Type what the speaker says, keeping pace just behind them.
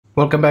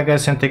Welcome back,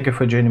 guys, and thank you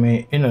for joining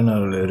me in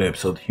another little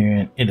episode here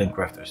in Eden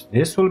Crafters.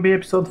 This will be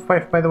episode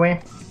 5, by the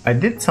way. I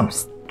did some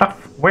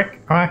stuff work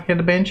around here,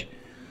 the bench.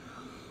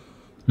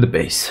 The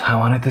base, I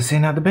wanted to say,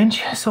 not the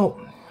bench. So,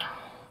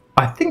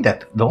 I think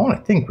that the only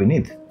thing we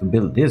need to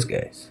build these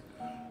guys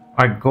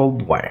are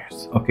gold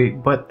wires, okay?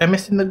 But I'm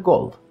missing the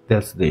gold,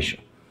 that's the issue.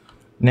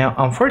 Now,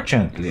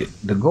 unfortunately,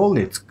 the gold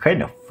is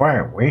kind of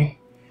far away.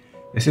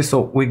 You see,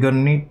 so we're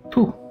gonna need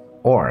 2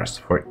 ores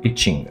for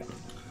each ingot.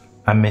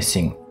 I'm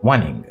missing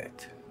 1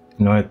 ingot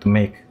in order to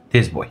make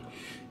this boy,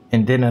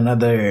 and then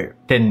another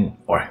 10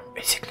 ore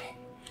basically.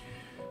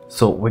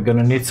 So we're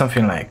gonna need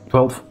something like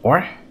 12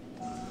 ore.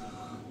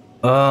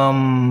 I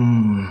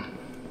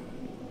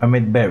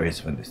made berries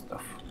for this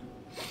stuff,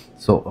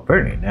 so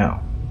apparently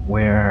now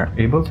we're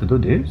able to do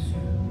this.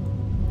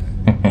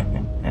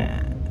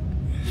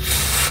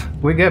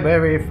 We got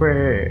berry for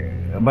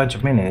a bunch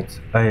of minutes.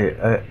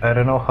 I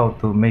don't know how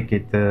to make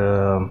it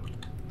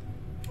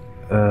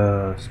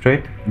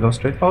straight. Go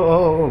straight.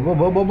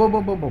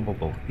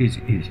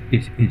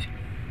 Easy.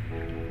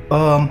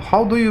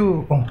 How do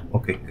you? Oh,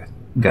 okay, good.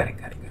 Got it.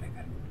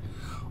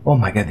 Oh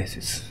my god, this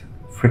is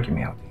freaking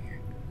me out here.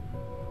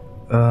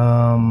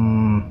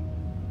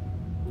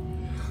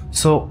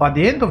 So at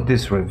the end of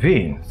this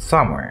ravine,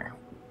 somewhere,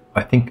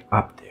 I think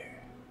up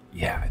there.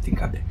 Yeah, I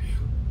think up there.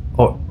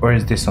 Or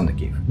is this on the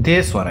cave?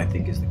 This one I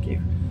think is the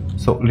cave.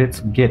 So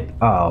let's get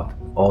out.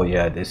 Oh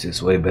yeah, this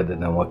is way better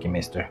than Walking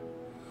Mister.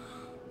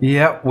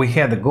 Yeah, we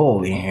had a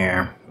goal in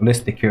here. Let's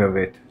take care of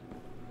it.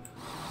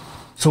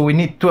 So we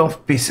need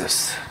 12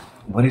 pieces.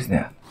 What is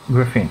that?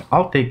 Graphene.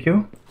 I'll take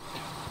you.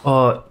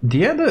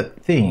 The other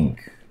thing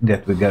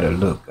that we gotta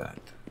look at,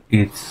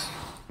 it's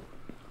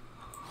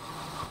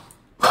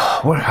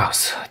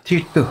warehouse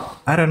tier 2.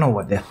 I don't know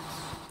what that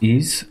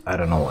is. I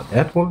don't know what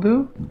that will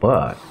do,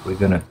 but we're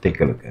gonna take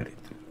a look at it.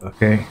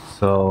 Okay,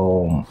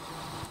 so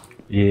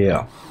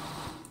yeah,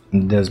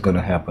 that's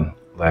gonna happen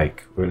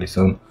like really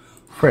soon.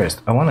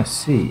 First, I want to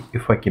see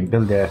if I can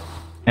build that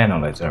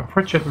analyzer.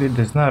 Unfortunately,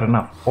 there's not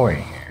enough ore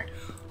in here.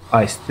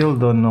 I still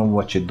don't know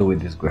what you do with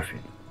this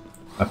graphene.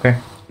 Okay?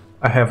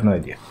 I have no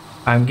idea.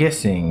 I'm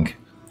guessing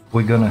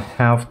we're gonna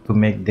have to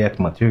make that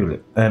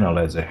material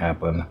analyzer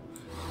happen.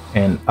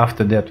 And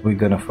after that, we're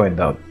gonna find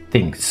out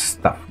things,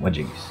 stuff,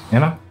 majiggies, you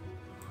know?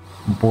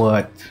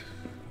 But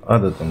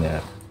other than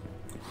that,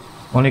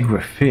 only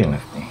graphene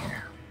left in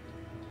here.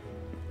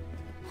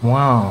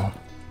 Wow.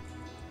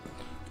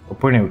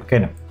 Apparently we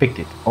kind of picked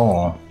it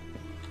all.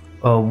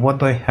 What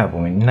do I have?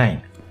 Only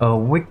 9.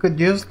 We could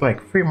use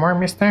like 3 more,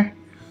 mister.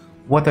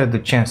 What are the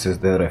chances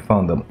that I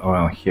found them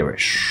around here?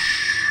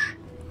 Shh.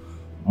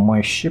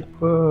 My ship,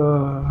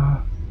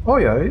 oh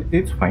yeah,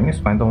 it's fine,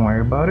 don't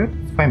worry about it.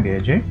 It's fine,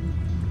 B.I.G.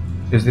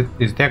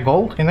 Is there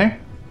gold in there?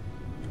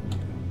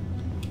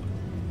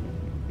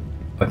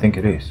 I think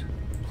it is.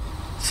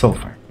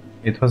 Sulfur.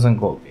 It wasn't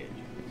gold,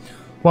 B.I.G.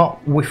 Well,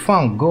 we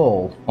found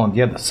gold on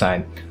the other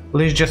side.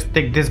 Let's just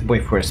take this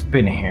boy for a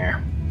spin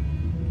here.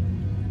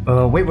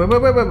 Wait.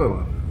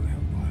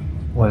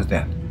 What's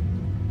that?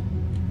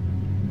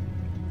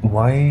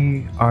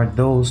 Why are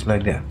those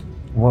like that?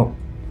 Whoa.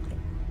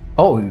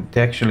 Oh, it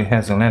actually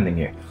has a landing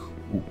here.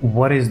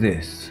 What is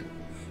this?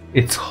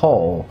 It's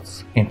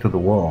holes into the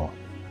wall.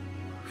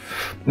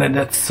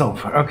 That's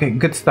sulfur. Okay,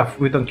 good stuff.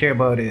 We don't care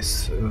about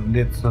this.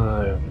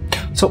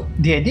 So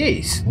the idea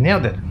is, now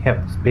that we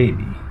have this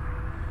baby,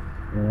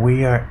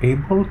 we are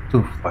able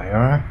to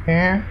fire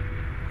here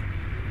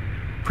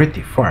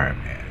pretty far,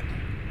 man.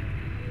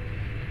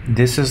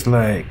 This is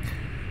like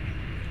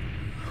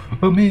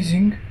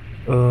amazing.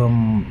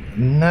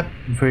 Not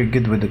very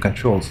good with the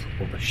controls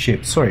of the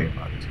ship. Sorry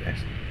about this,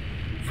 guys.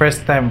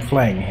 First time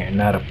flying here,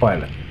 not a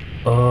pilot.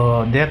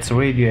 That's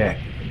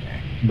radioactive in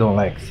there. Don't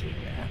like it,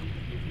 man.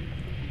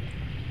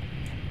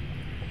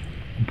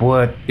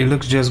 But it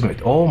looks just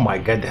great. Oh my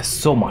god, there's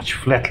so much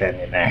flatland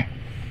in there.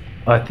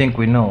 I think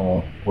we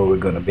know where we're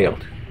gonna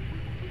build.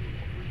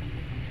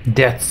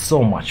 That's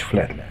so much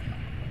flatland.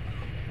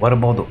 What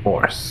about the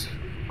ores?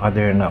 Are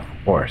there enough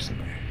ores in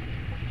there?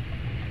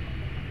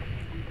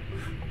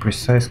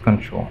 Precise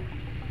control.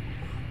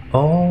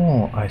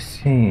 Oh, I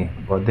see.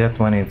 But that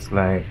one, it's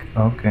like,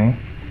 okay.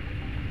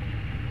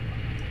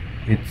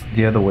 It's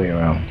the other way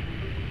around.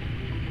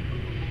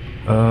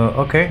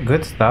 Okay,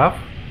 good stuff.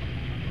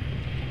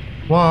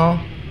 Well,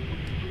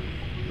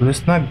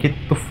 let's not get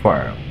too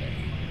far away.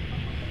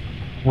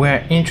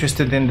 We're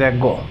interested in that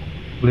goal.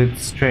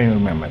 Let's try and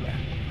remember that.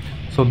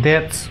 So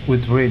that's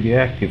with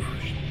radioactive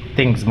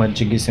things,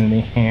 majiggies in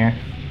here.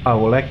 I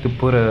would like to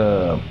put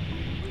in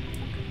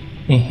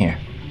here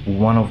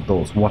one of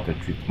those water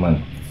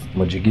treatment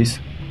majiggies.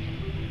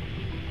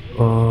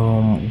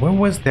 Where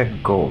was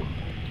that gold?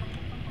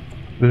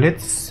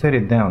 Let's set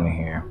it down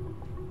here.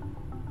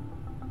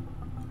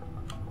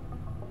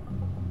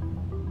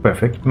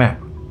 Perfect map.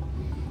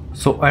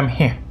 So I'm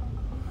here.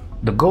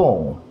 The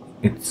goal,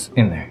 it's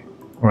in there.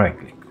 Right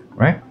click,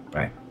 right?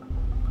 Right.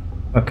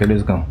 Okay,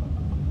 let's go.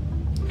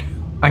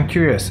 I'm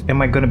curious,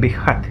 am I gonna be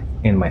hot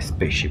in my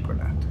spaceship or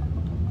not?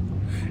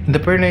 And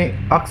apparently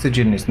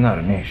oxygen is not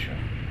an issue.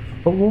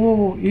 Oh, whoa,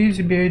 whoa,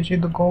 easy, B.I.G.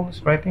 The gold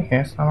is right in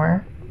here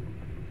somewhere.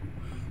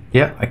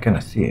 Yeah, I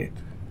cannot see it.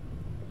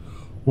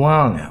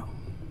 Well, now.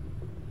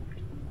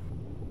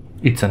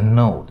 It's a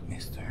node,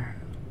 mister.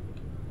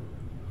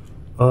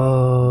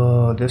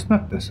 That's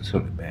not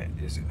necessarily bad,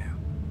 is it now?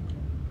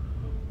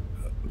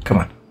 Come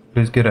on,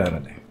 let's get out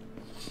of there.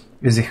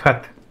 Is it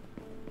hot?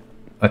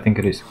 I think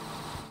it is.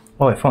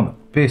 Oh, I found a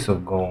piece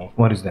of gold.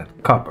 What is that?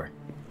 Copper.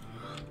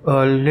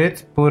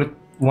 Let's put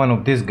one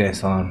of these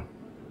guys on.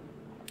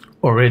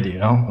 Already, you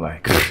know?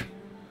 Like,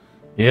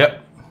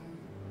 yep.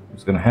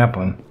 It's gonna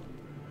happen.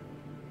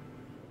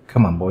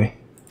 Come on, boy.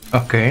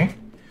 Okay.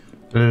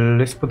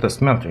 Let's put a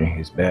smelter in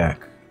his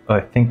back. I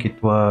think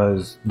it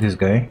was this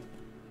guy.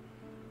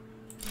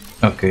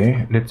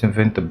 Okay, let's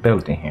invent a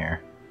belt in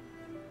here.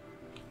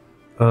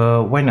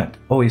 Why not?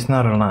 Oh, it's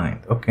not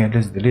aligned. Okay,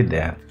 let's delete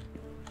that.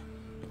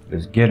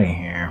 Let's get in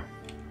here.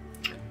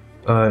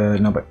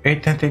 Number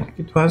 8, I think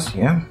it was,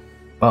 yeah.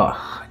 Oh,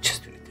 I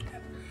just deleted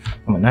that.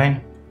 Number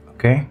 9,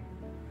 okay.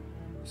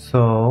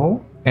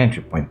 So,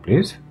 entry point,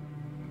 please.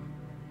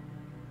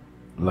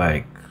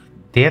 Like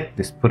that,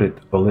 let's put it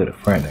a little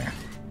further.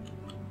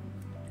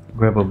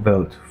 Grab a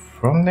belt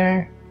from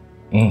there,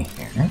 in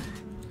here.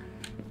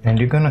 And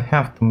you're gonna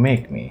have to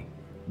make me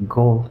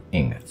gold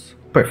ingots.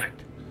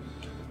 Perfect.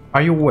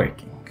 Are you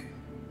working?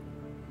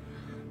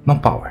 No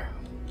power.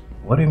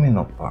 What do you mean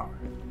no power?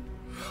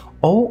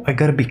 Oh, I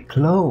gotta be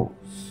close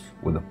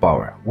with the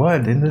power. Well, I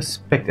didn't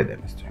expect it,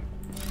 mister.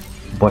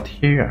 But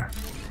here.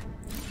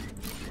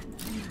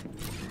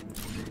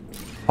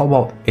 How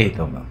about 8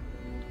 of them?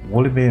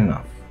 Will it be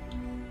enough?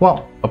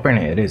 Well,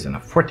 apparently it is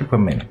enough. 40 per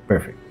minute.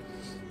 Perfect.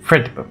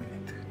 30 per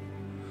minute.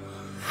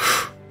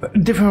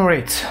 Different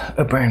rates,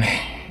 apparently.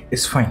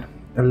 It's fine.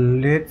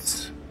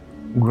 Let's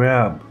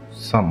grab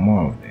some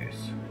more of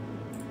this.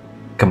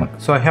 Come on.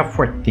 So I have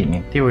 14.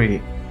 In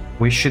theory,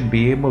 we should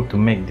be able to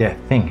make that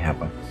thing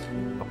happen.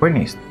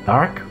 Apparently it's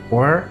dark,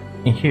 or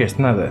in here it's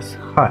not as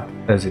hot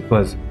as it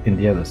was in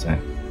the other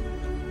side.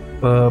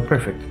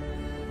 Perfect.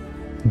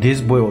 This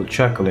boy will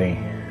chuckle in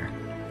here.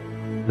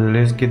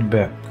 Let's get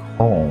back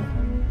home.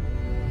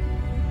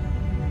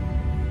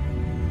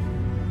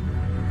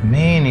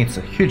 Man, it's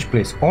a huge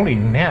place. Only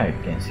now you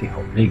can see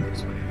how big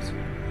this one is.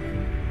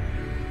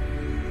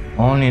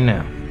 Only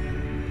now.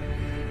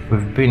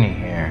 We've been in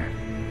here.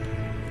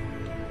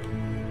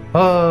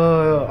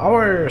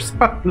 Our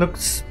spot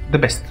looks the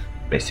best,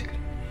 basically.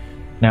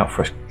 Now,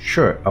 for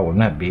sure, I will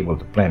not be able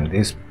to plant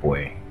this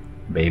boy,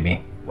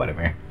 baby,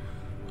 whatever.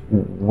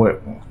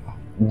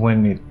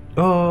 When it...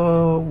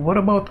 what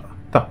about up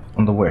top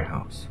on the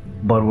warehouse?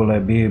 But will I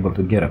be able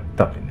to get up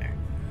top in there?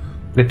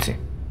 Let's see.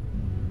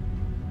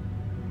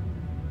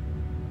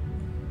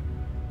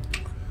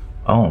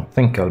 I don't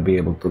think I'll be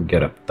able to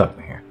get up top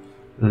in here.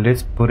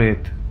 Let's put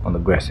it on the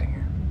grass in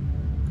here.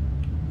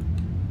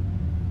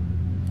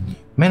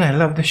 Man, I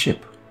love the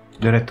ship.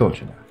 Did I told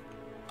you that?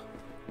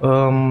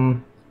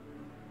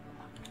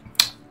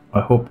 I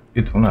hope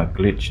it will not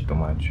glitch too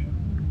much.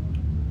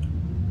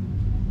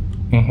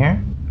 In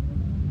here?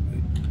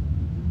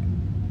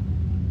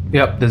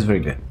 Yep, that's very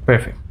good.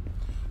 Perfect.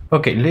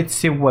 Okay, let's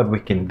see what we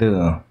can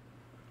do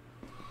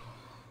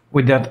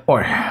with that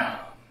ore.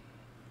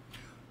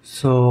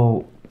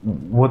 So,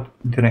 what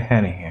did I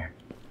have in here?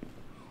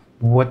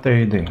 What are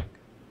you doing?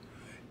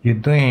 You're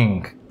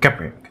doing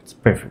copper. It's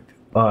perfect.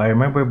 I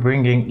remember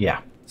bringing,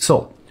 yeah.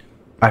 So,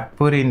 I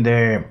put in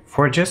there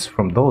forges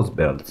from those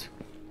belts.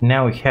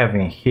 Now we have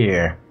in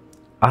here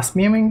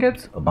osmium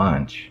ingots, a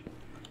bunch.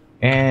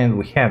 And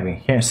we have in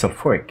here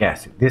sulfuric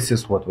acid. This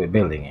is what we're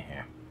building in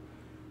here.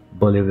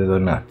 Believe it or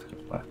not.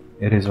 But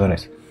it is what it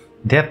is.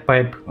 That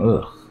pipe,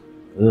 ugh.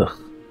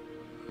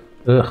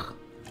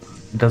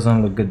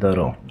 Doesn't look good at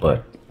all,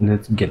 but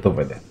let's get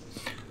over that.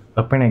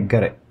 Apparently I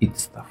gotta eat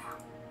stuff.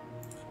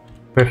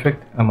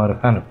 Perfect, I'm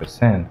at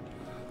 100%.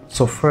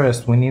 So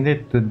first we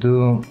needed to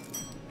do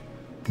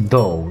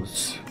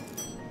those.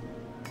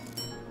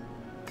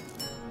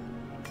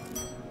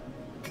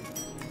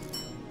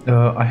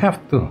 I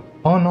have two.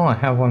 Oh no, I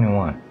have only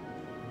one.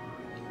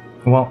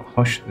 Well,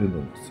 how should we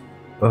do this?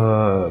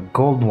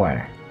 Gold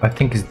wire. I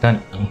think it's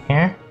done in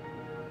here.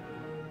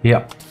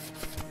 Yep.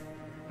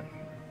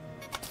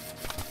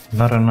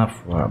 Not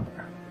enough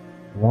rubber.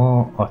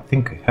 Well, I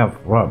think I have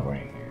rubber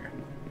in here.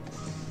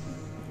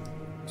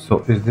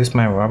 So is this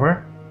my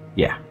rubber?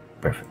 Yeah,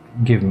 perfect.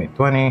 Give me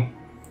 20.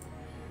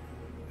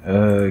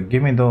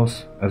 Give me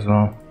those as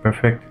well.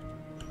 Perfect.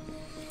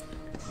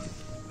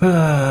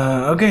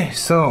 Okay,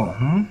 so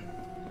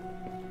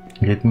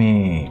let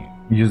me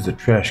use the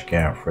trash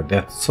can for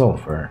that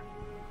sulfur.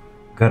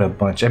 Got a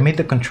bunch. I made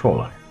the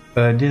controller.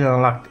 Didn't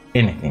unlock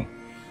anything.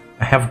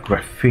 I have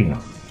graphene.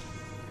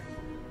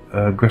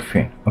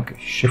 Graphene. Okay,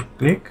 shift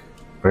click.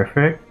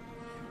 Perfect.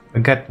 I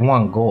got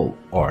one gold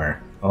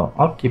ore.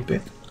 I'll keep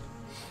it.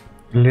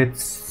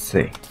 Let's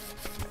see.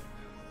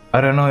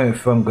 I don't know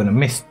if I'm gonna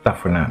miss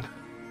stuff or not.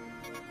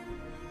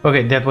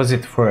 Okay, that was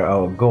it for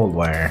our gold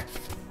wire.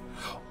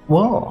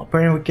 Well,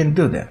 apparently we can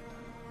do that.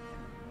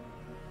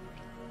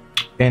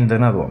 And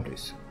another one,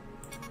 please.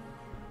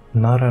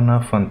 Not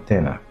enough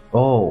antenna.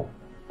 Oh,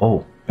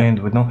 and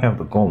we don't have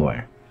the gold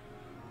wire.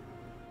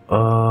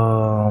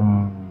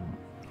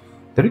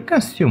 They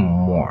consume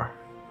more.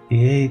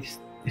 It's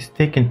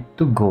taking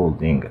 2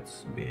 gold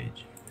ingots,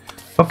 B.I.G.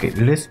 Okay,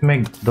 let's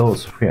make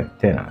those 3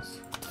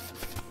 antennas.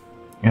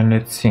 And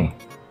let's see.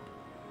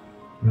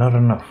 Not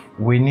enough.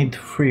 We need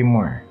 3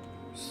 more.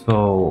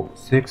 So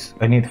 6.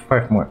 I need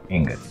 5 more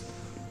ingots.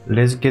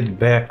 Let's get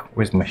back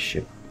with my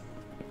ship.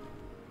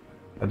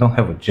 I don't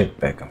have a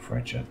jetpack,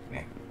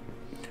 unfortunately.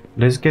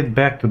 Let's get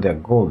back to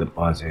that gold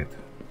deposit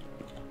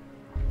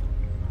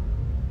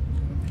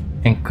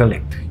and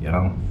collect, you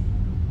know.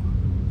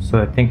 So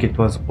I think it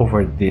was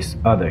over this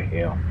other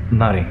hill,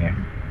 not in here,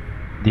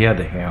 the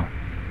other hill,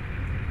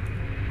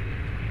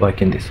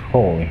 like in this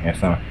hole in here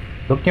somewhere.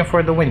 Looking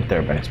for the wind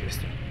turbines,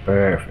 mister.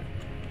 Perfect.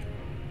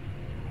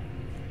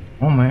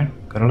 Oh man,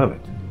 gotta love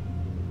it.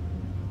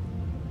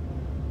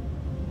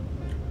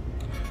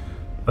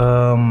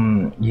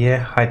 Yeah,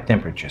 high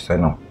temperatures, I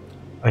know.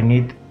 I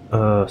need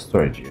a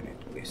storage unit,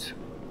 please.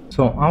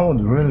 So I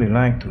would really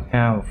like to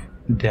have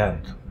that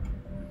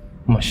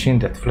machine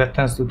that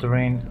flattens the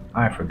terrain.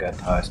 I forgot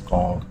how it's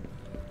called,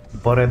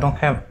 but I don't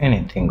have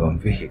anything on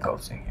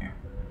vehicles in here.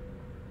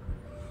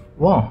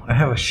 Well, I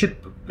have a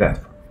ship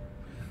platform.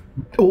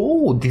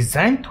 Oh,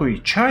 designed to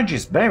recharge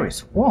its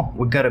batteries. Whoa,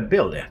 we gotta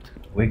build that.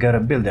 We gotta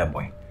build that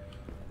boy.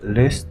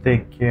 Let's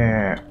take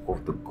care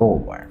of the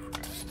gold wire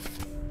first.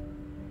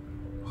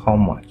 How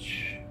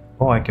much?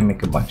 Oh, I can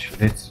make a bunch.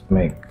 Let's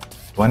make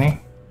 20.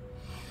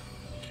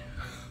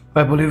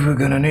 I believe we're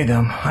gonna need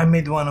them. I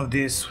made 1 of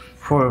these,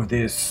 4 of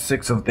this,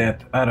 6 of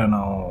that. I don't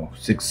know,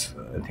 6.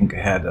 I think I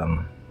had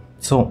them.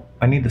 So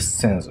I need a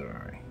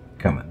sensor.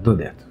 Come on, do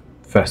that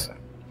faster.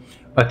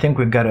 I think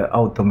we gotta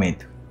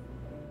automate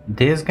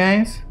these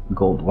guys,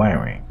 gold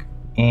wiring,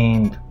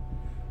 and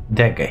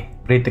that guy,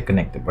 plate the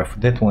connector. But for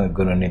that one, we're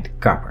gonna need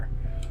copper.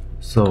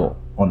 So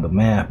on the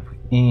map,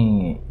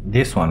 in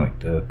this one we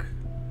took,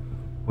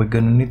 we're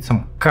gonna need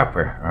some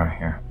copper right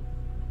here.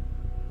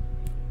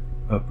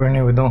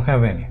 Apparently we don't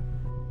have any.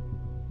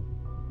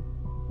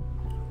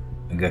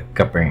 We got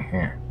copper in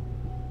here,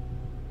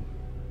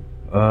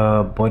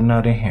 but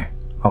not in here.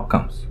 How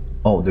comes?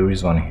 Oh, there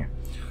is one here.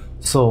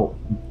 So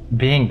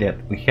being that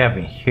we have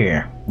in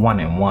here 1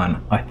 and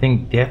 1, I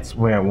think that's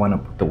where I want to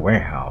put the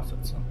warehouse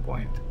at some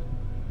point.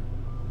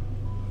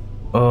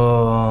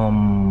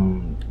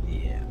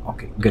 Yeah,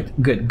 okay,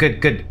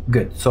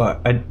 good. So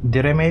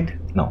did I made?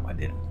 No, I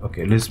didn't.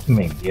 Okay, let's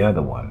make the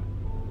other one.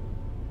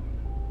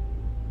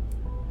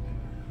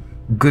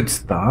 Good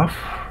stuff.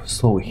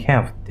 So we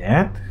have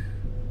that.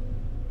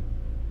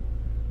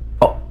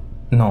 Oh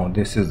no,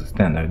 this is the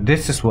standard.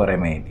 This is what I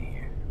made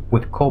here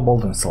with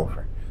cobalt and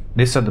sulfur.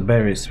 These are the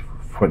batteries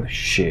for the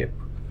ship.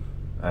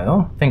 I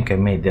don't think I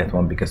made that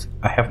one because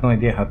I have no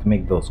idea how to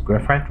make those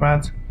graphite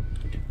rods.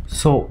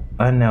 So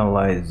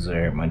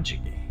analyzer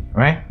majiggy,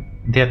 right?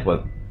 That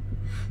was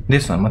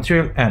this one,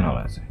 material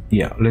analyzer.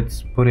 Yeah,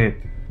 let's put it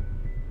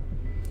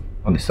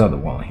on this other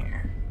one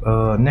here,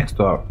 next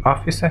to our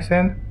office, I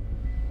said,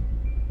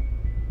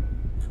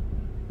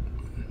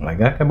 like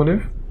that, I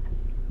believe.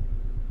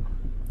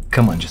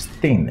 Come on, just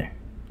stay in there.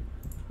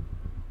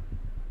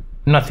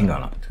 Nothing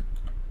on it.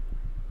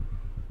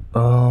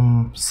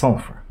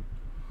 Sulfur.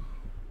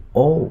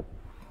 Oh,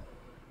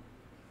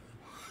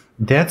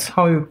 that's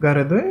how you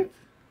gotta do it.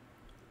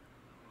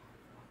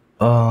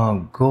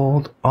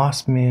 Gold,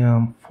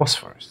 osmium,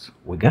 phosphorus.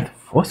 We got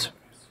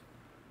phosphorus,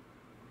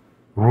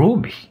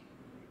 ruby,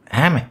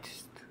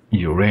 amethyst,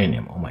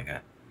 uranium. Oh my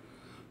god.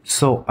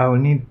 So I will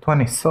need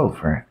 20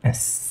 sulfur and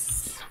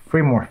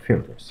 3 more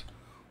filters.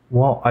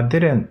 Well, I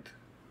didn't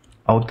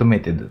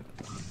automated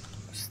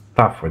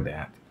stuff for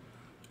that.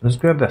 Let's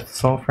grab that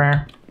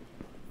sulfur.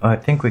 I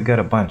think we got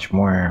a bunch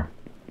more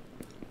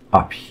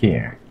up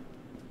here.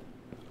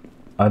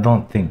 I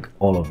don't think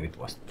all of it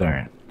was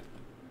turned.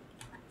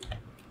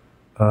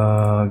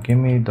 Give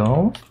me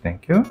those,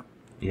 thank you.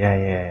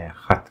 Yeah,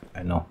 hot,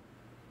 I know.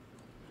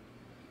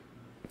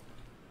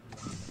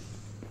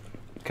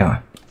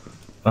 Come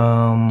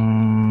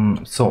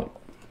on. So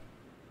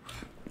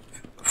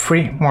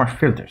 3 more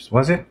filters,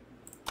 was it?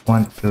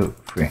 1, 2,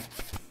 3.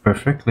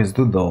 Perfect, let's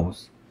do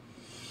those.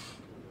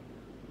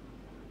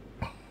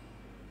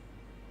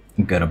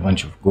 Got a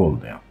bunch of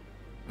gold there.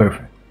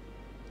 Perfect.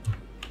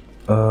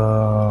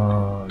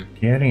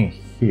 Get in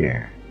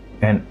here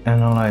and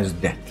analyze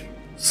that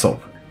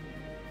sulfur.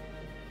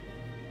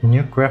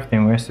 New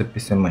crafting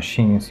recipes and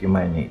machines you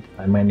might need.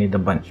 I might need a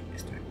bunch,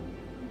 mister.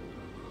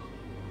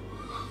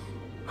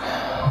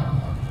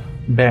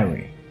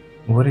 Battery.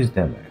 What is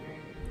that battery?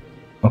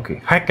 Okay,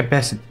 high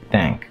capacity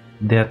tank.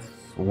 That's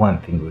one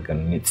thing we're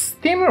gonna need.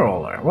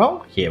 Steamroller.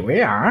 Well, here we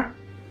are.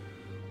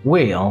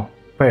 Wheel.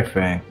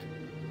 Perfect.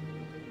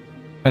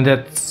 And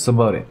that's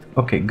about it.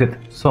 Okay, good.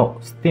 So,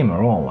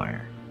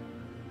 steamroller.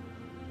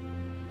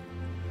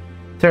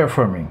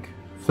 Terraforming.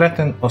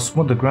 Flatten or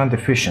smooth the ground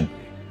efficiently.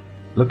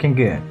 Looking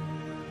good.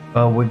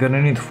 We're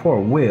gonna need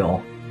 4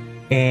 wheel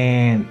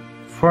and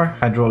 4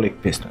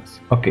 hydraulic pistons.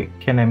 Okay,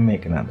 can I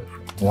make another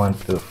 1,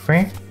 2,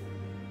 3?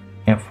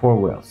 and 4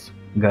 wheels.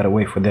 Gotta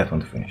wait for that one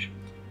to finish.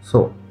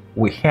 So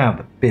we have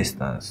the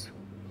pistons,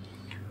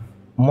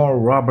 more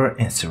rubber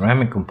and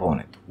ceramic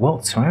component.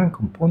 Well, ceramic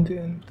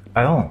component,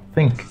 I don't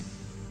think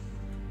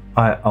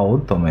I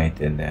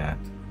automated that.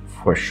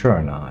 For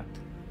sure not.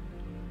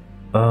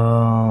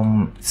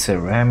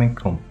 Ceramic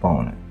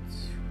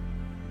components.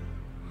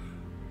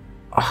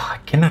 Oh, I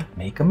cannot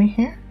make them in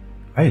here?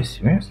 Are you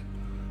serious?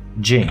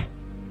 J.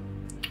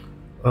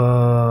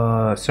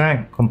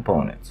 Ceramic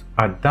components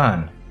are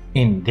done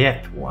in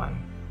that one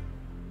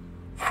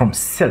from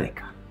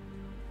silica.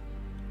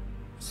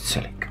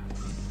 Silica.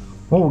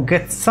 Well, we'll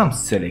get some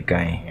silica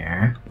in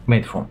here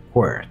made from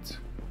quartz.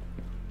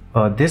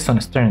 This one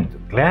is turned into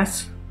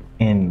glass,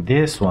 and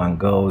this one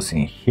goes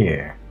in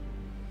here,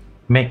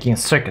 making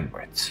circuit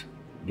boards.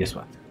 Guess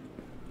what?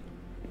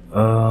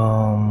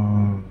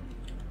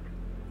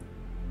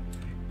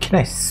 Can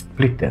I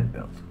split that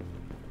build?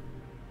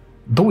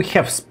 Do we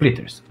have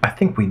splitters? I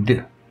think we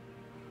do.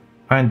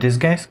 Aren't these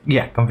guys?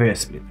 Yeah, conveyor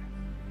splitter.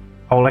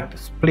 I would like to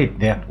split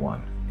that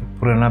one and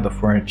put another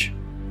forge.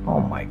 Oh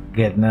my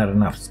god, not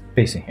enough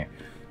space in here.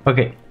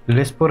 Okay,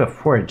 let's put a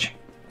forge.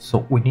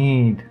 So we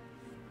need...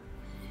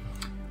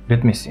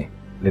 Let me see.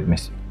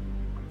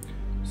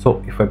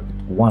 So if I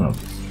put one of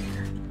these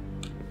here,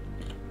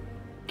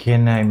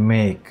 can I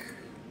make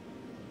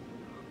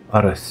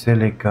out of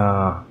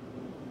silica?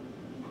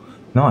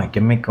 No, I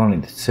can make only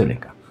the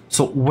silica.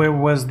 So where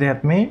was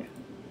that made?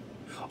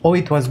 Oh,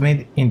 it was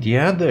made in the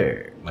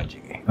other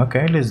magic.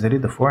 Okay, let's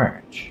delete the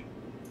forge.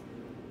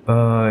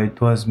 It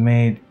was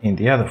made in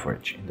the other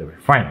forge, in the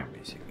refiner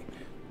basically.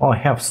 Oh, I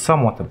have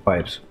some water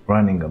pipes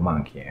running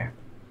among here.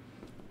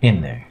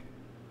 In there.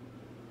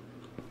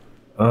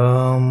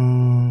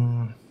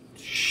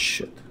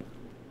 Shit.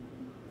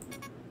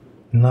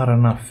 Not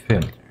enough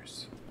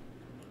filters.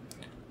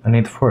 I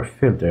need 4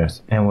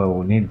 filters, and we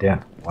will need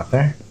that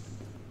water.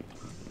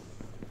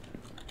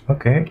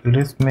 Okay,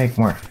 let's make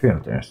more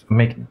filters. I'm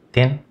making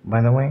 10,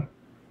 by the way.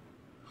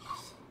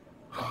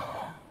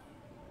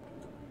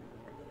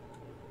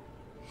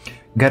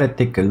 Gotta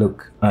take a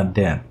look at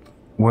that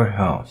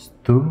warehouse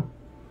too.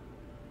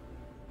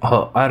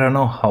 I don't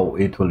know how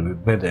it will be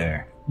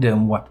better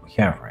than what we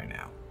have right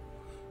now.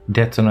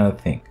 That's another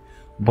thing.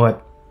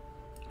 But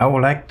I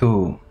would like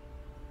to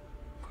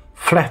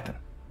flatten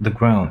the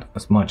ground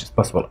as much as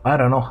possible. I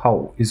don't know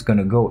how it's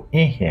gonna go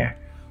in here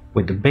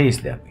with the base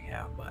that we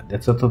have, but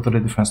that's a totally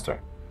different story.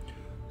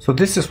 So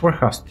this is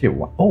warehouse tier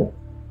 1. Oh,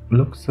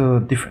 looks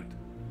different.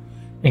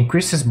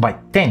 Increases by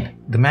 10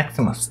 the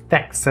maximum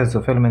stack size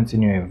of elements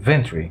in your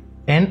inventory,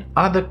 and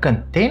other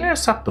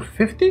containers up to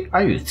 50?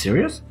 Are you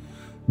serious?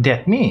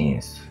 That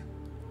means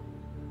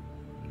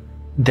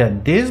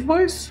that these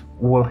boys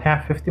will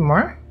have 50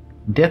 more?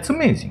 That's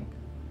amazing.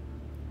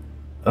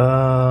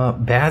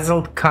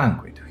 Basalt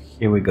concrete.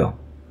 Here we go.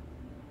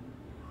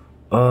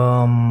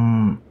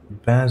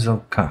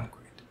 Basalt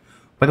concrete.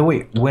 By the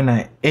way, when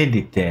I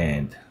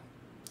edited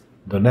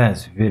the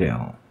last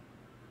video,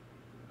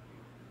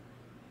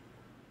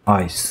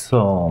 I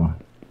saw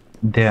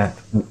that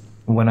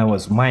when I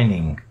was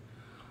mining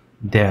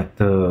that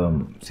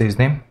say his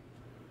name.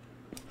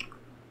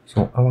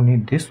 So I will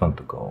need this one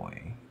to go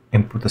away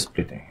and put a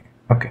splitter here.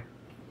 Okay.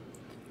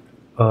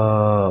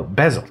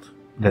 Basalt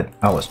that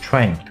I was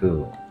trying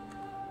to...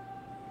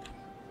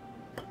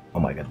 Oh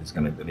my god, it's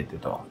gonna delete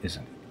it all,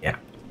 isn't it? Yeah.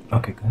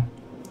 Okay, good.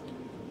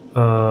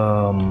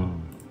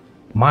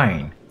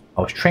 Mine.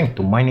 I was trying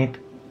to mine it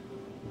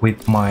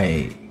with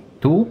my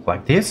tool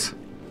like this.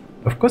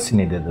 Of course, you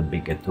needed a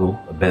bigger tool,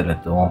 a better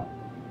tool,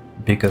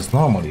 because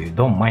normally you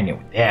don't mine it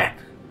with that.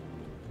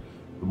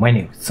 You mine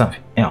it with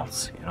something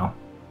else, you know.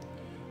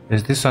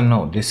 Is this one?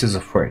 No, this is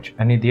a forge.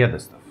 I need the other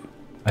stuff.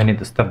 I need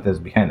the stuff that's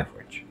behind the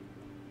forge.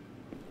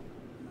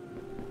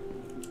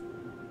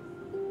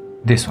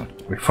 This one,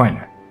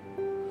 refiner.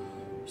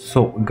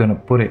 So we're gonna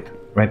put it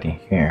right in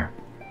here.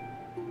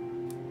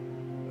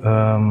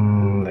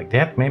 Like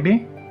that,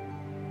 maybe.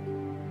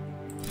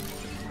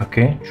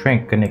 Okay, try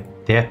and connect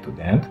that to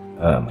that.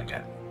 Oh my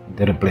god,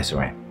 didn't place it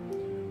right.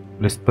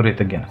 Let's put it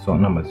again. So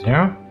number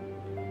 0.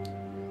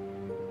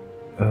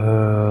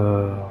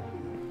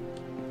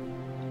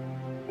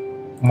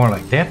 More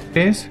like that,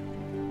 please.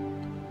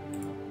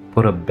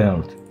 Put a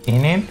belt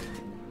in it.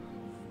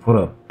 Put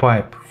a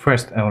pipe.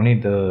 First, I'll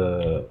need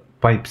the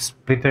pipe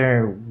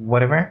splitter,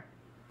 whatever.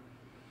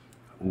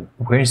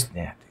 Where's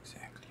that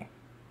exactly?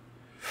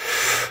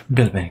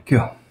 Build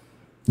Q.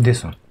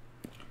 This one.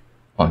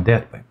 On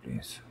that pipe,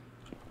 please.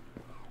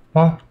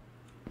 Well,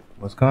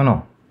 what's going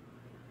on?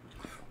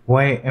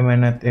 Why am I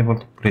not able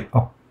to put it?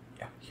 Oh,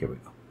 yeah, here we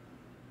go.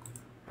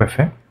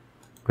 Perfect.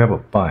 Grab a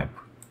pipe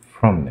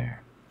from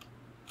there.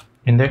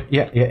 In there?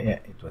 Yeah,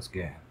 it was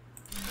good.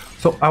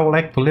 So I would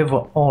like to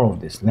level all of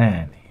this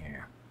land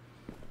here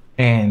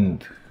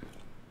and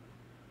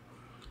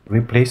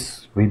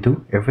replace,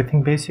 redo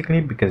everything basically,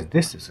 because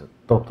this is a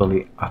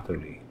totally,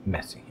 utterly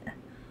messy here.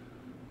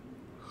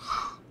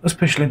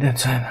 Especially that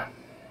side.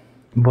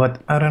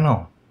 But I don't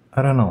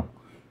know.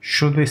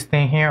 Should we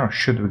stay here or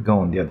should we go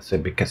on the other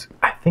side? Because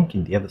I think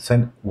in the other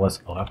side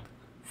was a lot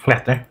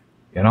flatter,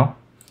 you know.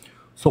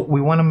 So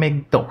we want to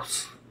make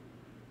those.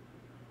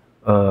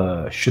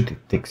 Should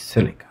it take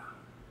silica?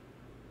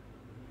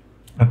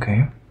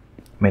 Okay,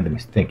 made a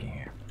mistake in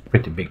here.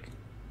 Pretty big.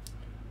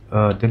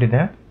 Delete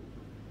that.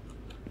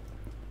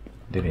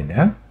 Delete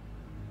that.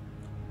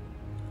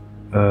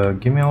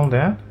 Give me all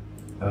that.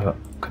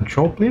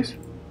 Control, please.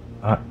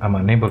 I'm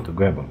unable to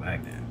grab them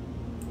like that.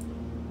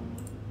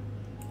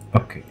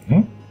 Okay,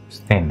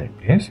 stand there,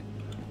 please.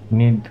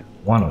 Need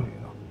one of you.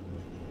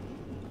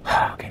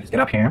 Okay, let's get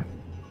up here.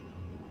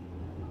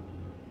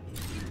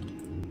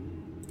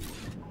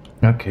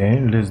 Okay,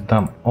 let's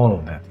dump all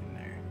of that in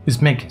there.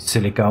 It's making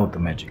silica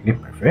automatically,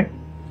 perfect.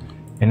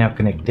 And now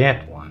connect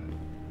that one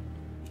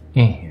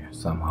in here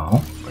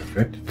somehow,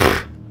 perfect.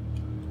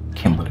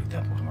 Can't believe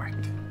that one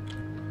worked.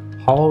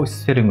 How is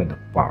sitting with the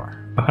power?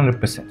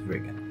 100%, very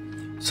good.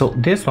 So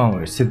this one will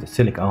receive the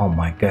silica. Oh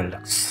my god, it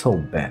looks so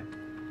bad.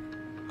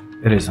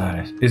 It is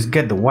honest. It's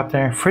get the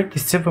water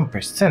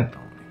 37%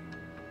 only.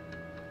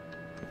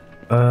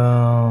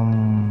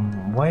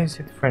 Why is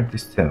it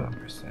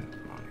 37%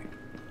 only?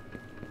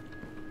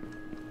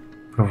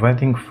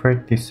 Providing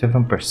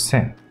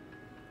 37%.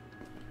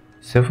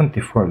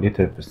 74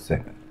 liters per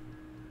second.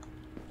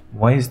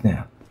 Why is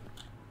that?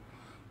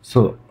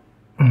 So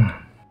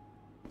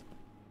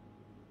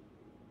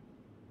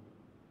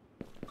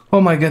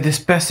oh my god, it's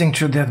passing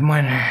through that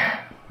miner.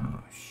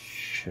 Oh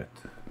shit.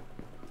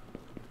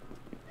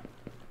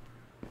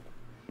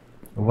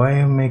 Why are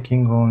you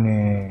making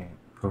only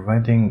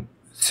providing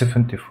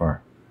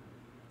 74?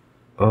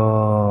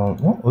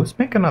 Well, let's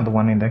make another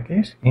one in that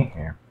case in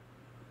here.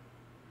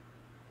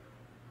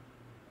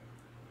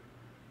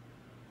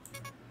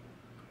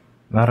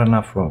 Not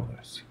enough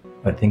rollers.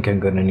 I think I'm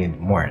gonna need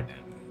more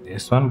than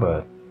this one,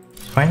 but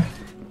it's fine.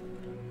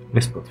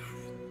 Let's put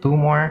 2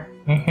 more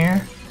in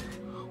here.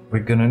 We're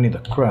gonna need a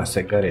cross.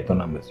 I got it on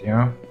number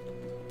 0.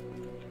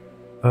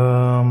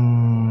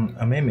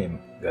 I maybe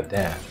got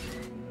that.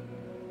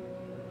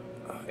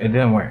 It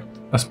didn't work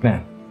as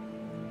planned.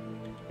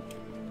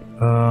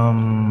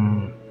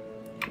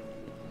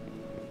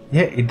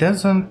 Yeah, it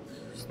doesn't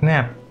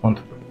snap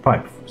onto the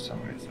pipe for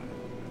some reason.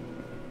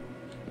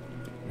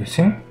 You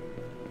see?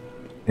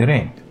 It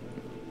ain't.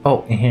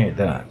 Oh, in here it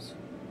does.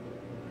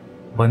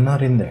 But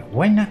not in there.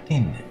 Why not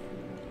in there?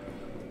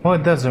 Well,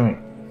 it doesn't.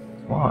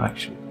 Well,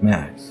 actually, it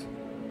matters.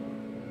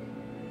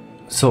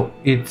 So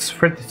it's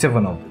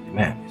 37 of the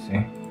demand, you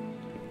see?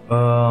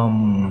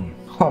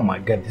 Oh my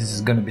god, this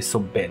is gonna be so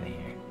bad in here.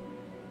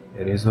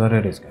 It is what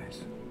it is,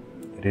 guys.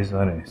 It is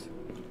what it is.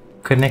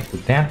 Connect to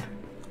that.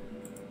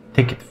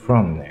 Take it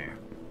from there.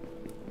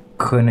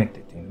 Connect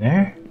it in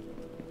there.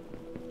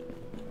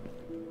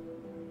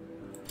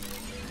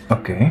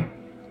 Okay.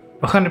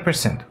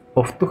 100%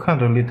 of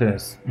 200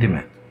 liters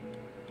demand.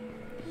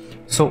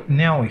 So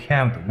now we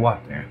have the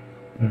water.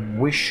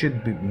 We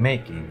should be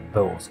making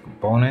those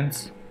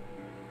components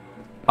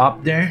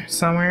up there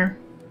somewhere.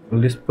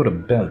 Let's put a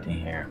belt in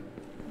here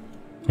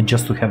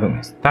just to have them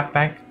in stock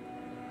pack.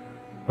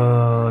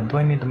 Do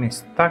I need them in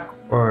stock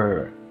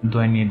or do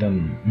I need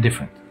them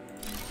different?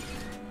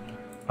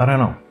 I don't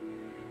know.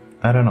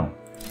 I don't know.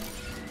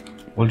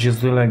 We'll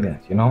just do it like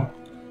that, you know?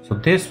 So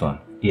this one,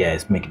 yeah,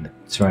 it's making the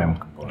ceramic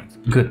components.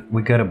 Good,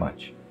 we got a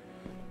bunch.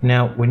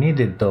 Now we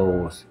needed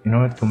those in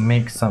order to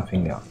make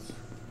something else.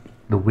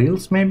 The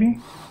wheels maybe?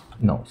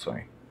 No,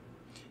 sorry.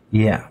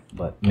 Yeah,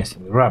 but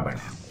missing the rubber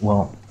now.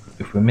 Well,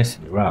 if we're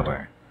missing the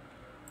rubber,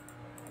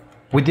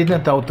 we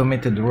didn't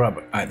automate the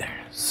rubber either.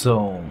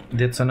 So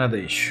that's another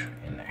issue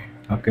in there.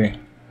 Okay.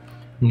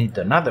 Need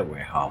another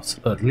warehouse,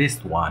 at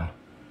least one,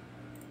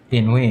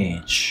 in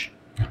which,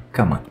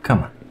 come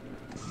on,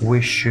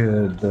 we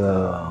should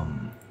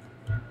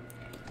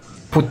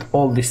put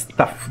all this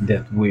stuff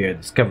that we're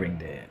discovering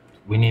that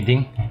we're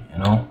needing, you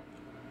know,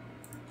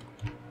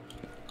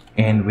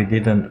 and we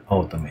didn't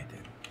automate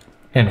it.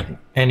 Anything,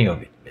 any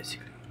of it,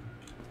 basically.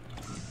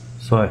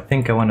 So I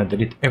think I want to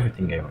delete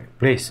everything and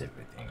replace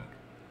everything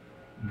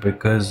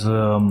because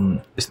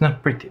it's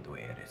not pretty the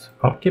way it is.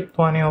 I'll keep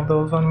 20 of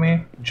those on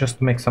me just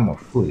to make some more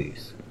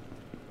foodies.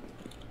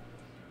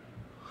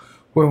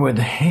 Where were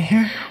they?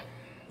 Here?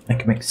 I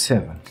can make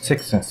 7,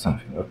 6 and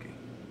something. Okay.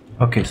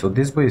 Okay, so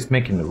this boy is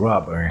making the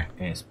rubber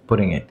and is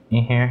putting it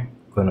in here.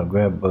 Gonna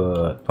grab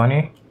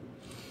 20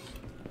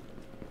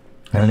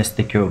 and let's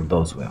take care of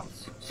those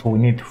wheels. So we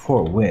need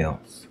 4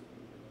 wheels.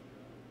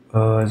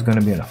 It's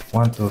gonna be enough.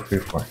 1, 2, 3,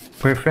 4.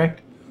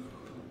 Perfect.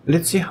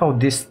 Let's see how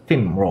this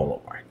steamroller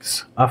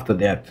works. After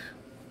that,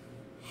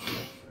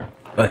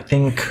 I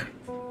think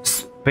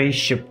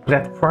spaceship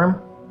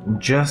platform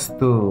just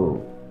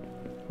to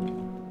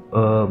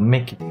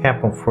make it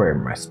happen for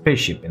my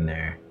spaceship in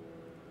there.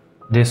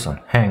 This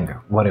one,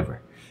 hangar,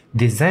 whatever.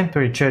 Design to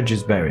recharge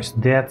his batteries.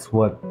 That's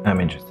what I'm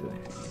interested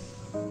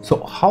in.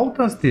 So how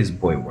does this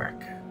boy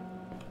work?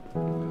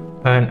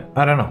 And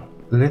I don't know.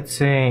 Let's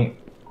say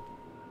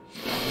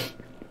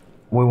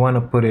we want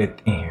to put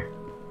it in here.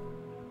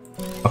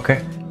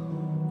 Okay.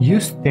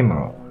 Use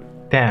steamroller.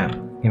 Tab.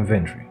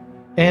 Inventory.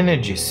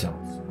 Energy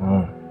cells.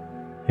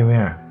 Here we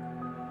are.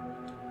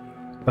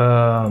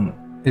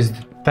 Is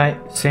the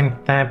same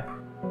type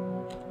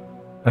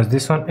as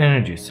this one?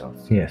 Energy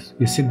cells. Yes,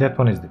 you see that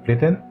one is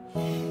depleted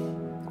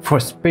for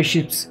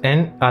spaceships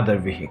and other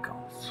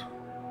vehicles.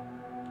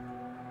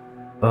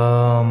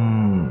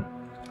 I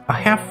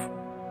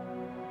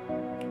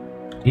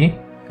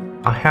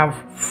have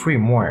 3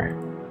 more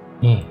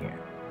in here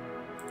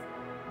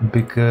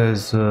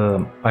because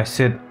I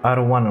said I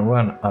don't want to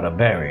run out of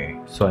battery,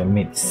 so I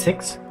made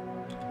 6.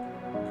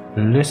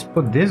 Let's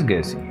put these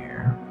guys in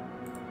here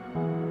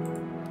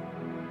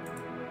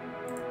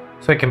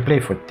so I can play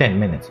for 10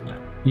 minutes.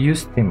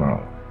 Use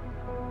steamroller,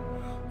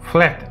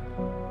 flatten,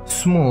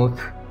 smooth,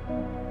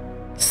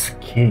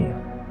 scale.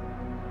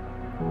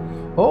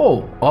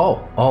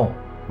 Oh,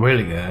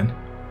 really good.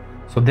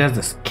 So there's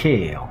the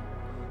scale.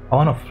 I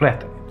want to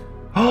flatten it.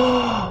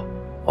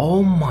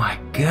 Oh my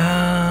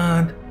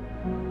god.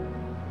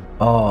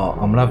 Oh,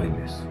 I'm loving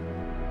this.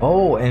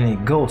 Oh, and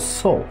it goes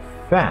so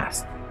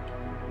fast.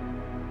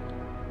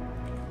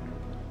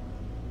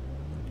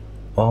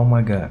 Oh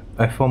my god,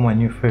 I found my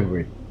new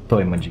favorite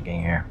toy magic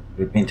in here.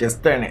 Let me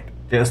just turn it,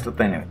 just to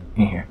turn it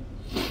in here.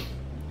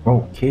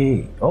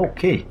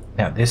 Okay,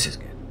 now this is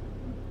good.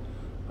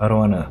 I don't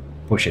want to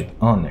push it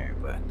on there,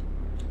 but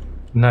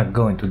not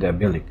going to that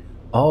building.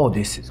 Oh,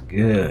 this is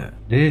good.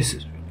 This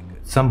is really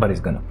good. Somebody's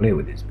gonna play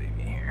with this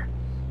baby here.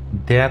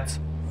 That's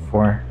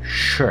for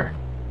sure.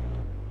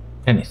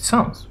 And it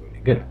sounds really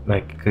good.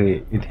 Like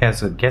it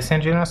has a gas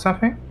engine or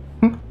something.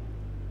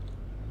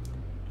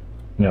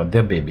 No,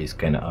 that baby is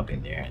kind of up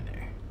in there and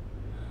there.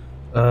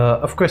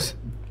 Of course,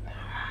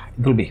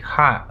 it will be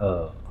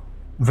hard,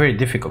 very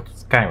difficult to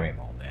Skyrim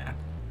all that.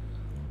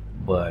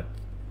 But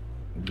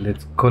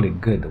let's call it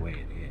good the way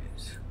it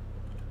is.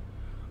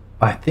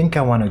 I think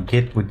I want to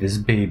get with this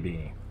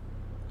baby.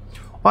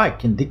 I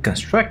can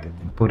deconstruct it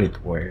and put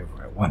it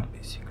wherever I want,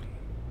 basically.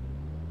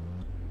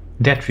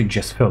 That tree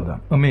just fell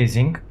down.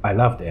 Amazing. I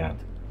love that.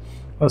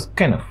 I was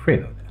kind of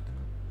afraid of that.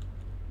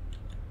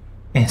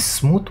 And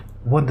smooth?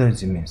 What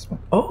does it mean, smooth?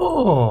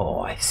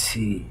 Oh, I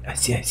see.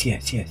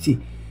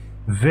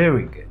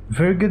 Very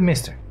good,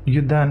 mister.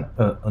 You done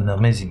an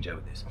amazing job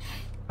with this.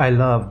 I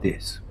love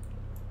this.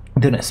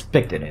 Didn't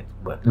expect it,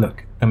 but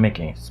look, I'm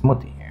making it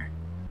smooth in here.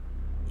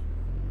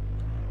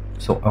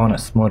 So I want to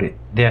smooth it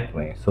that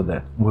way so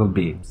that we'll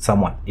be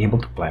somewhat able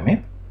to climb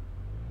it.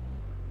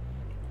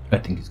 I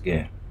think it's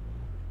good.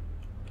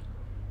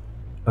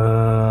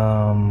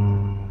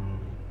 Come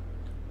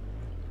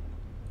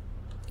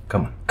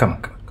on.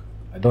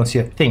 I don't see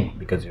a thing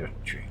because you're a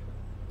tree.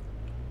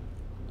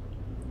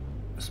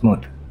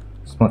 Smooth.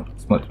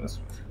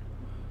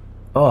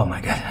 Oh my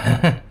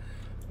god.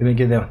 Let me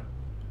get down.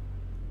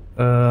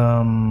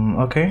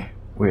 Okay.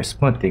 We're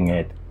smoothing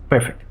it.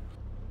 Perfect.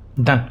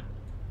 Done.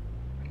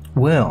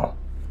 Well,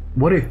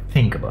 what do you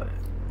think about it?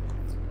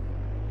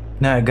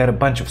 Now I got a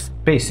bunch of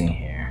space in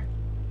here.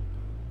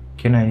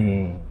 Can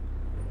I...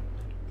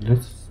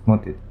 Let's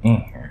smooth it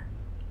in here.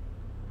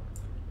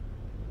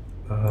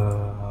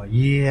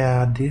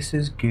 Yeah, this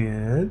is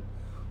good.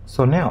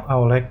 So now I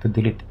would like to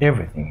delete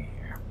everything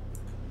here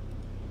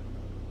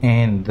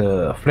and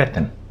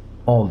flatten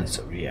all this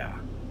area.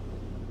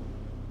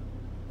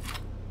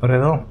 But I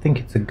don't think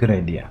it's a good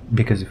idea,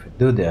 because if I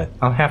do that,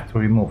 I'll have to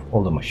remove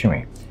all the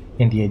machinery.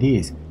 And the idea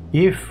is,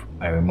 if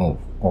I remove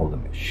all the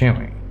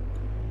machinery,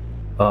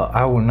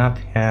 I will not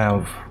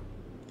have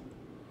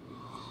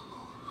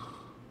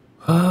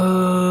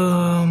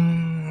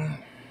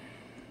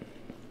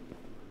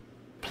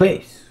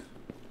placed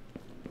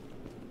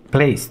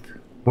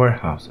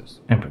warehouses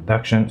in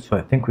production, so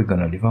I think we're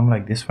gonna leave them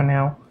like this for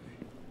now.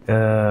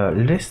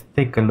 Let's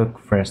take a look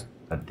first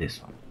at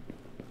this one.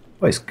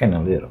 Oh, it's kind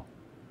of little.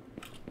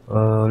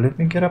 Let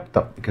me get up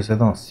top because I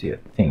don't see a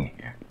thing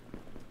here.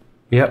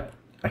 Yep,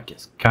 I can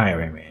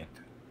Skyrim it.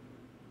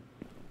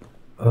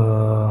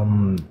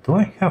 Do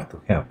I have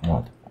to have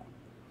multiple?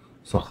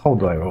 So how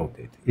do I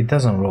rotate? It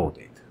doesn't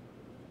rotate,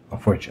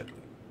 unfortunately.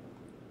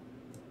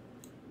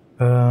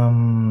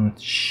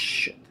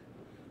 Shit.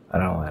 I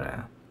don't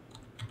wanna.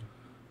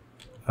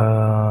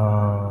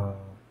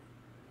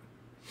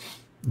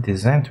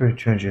 Design to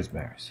recharge its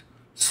batteries.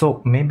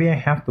 So maybe I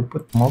have to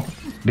put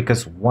multiple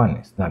because one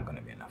is not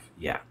gonna be enough.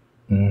 Yeah.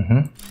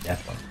 That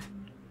one.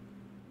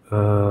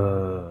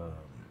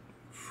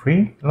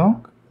 3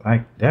 long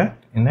like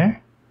that in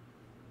there.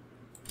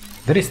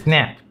 That is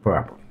snapped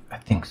properly. I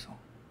think so.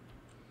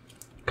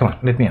 Come on,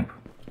 let me up.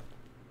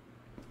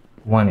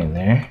 One in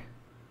there.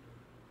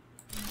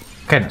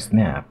 Kind of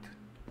snapped.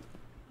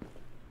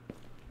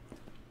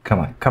 Come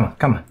on.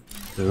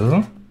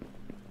 2,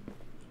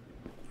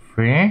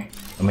 3.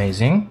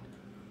 Amazing.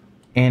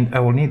 And I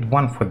will need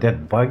one for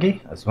that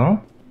buggy as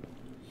well.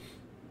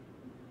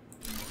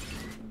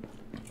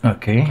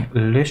 Okay,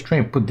 let's try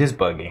and put this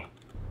buggy.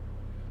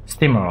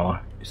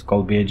 Steamroller is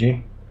called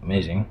B.I.G.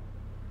 Amazing.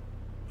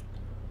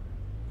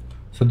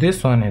 So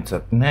this one it's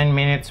at 9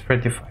 minutes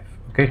 35.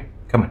 Okay,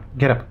 come on,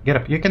 get up.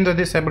 You can do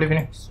this, I believe in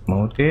you.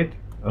 Smooth it.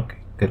 Okay,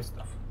 good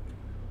stuff.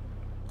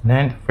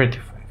 9:35.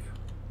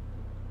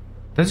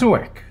 Does it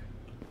work?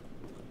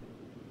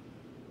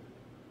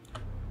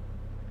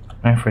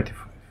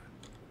 945.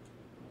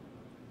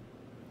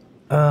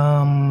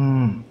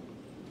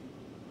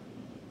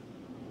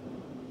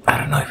 I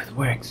don't know if it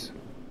works.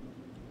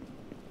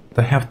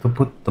 Do I have to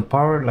put the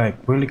power like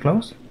really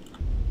close?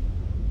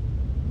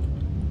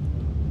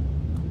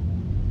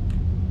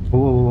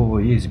 Oh,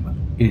 easy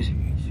man, easy.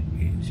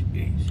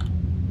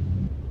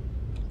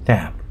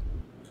 Tap.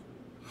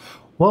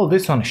 Well,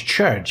 this one is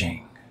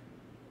charging,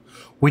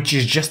 which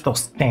is just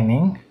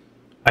outstanding.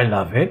 I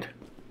love it.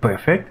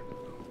 Perfect.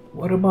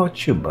 What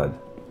about you, bud?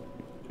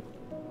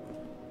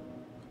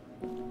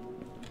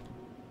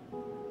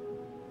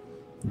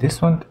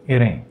 This one,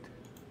 it ain't.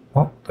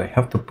 Oh, do I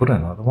have to put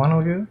another one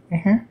of you in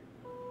here?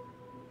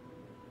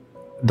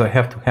 Do I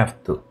have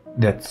to?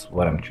 That's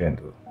what I'm trying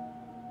to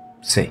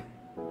say.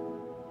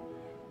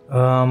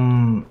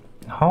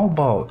 How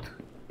about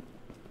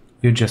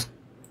you just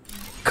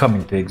come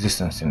into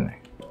existence in there?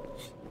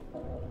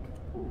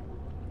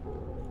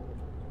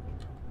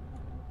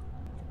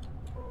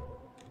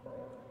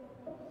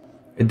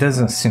 It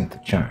doesn't seem to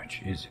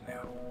charge easy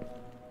now.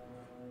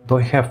 Do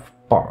I have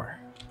power?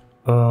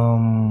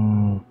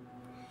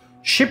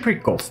 Ship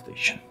recall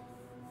station.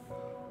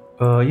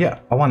 Yeah,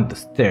 I want the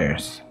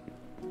stairs.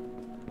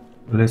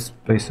 Let's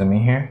place them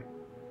in here.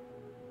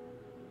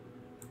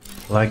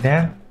 Like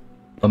that.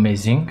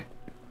 Amazing.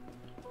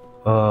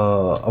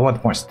 I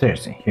want more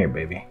stairs in here,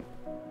 baby.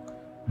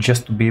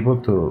 Just to be able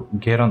to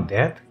get on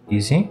that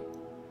easy.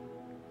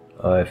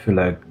 I feel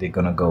like they're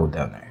gonna go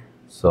down there.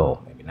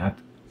 So, maybe not.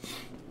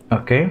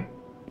 Okay.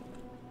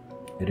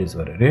 It is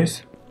what it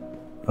is.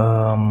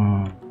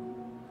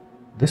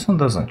 This one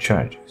doesn't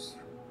charge us.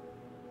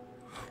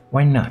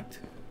 Why not?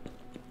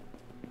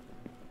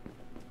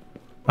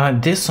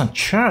 This one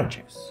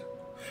charges.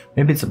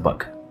 Maybe it's a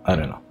bug. I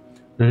don't know.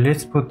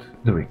 Let's put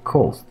the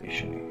recall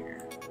station in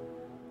here.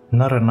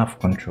 Not enough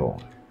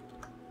control.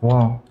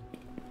 Well,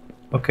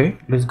 okay,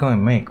 let's go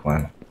and make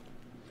one.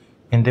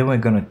 And then we're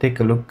gonna take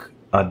a look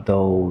at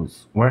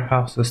those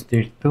warehouses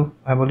tier 2,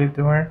 I believe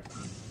they were.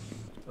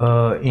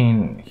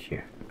 In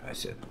here, I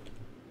said.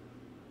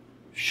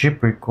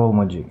 Ship recall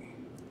Majigi.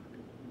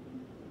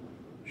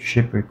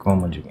 Ship recall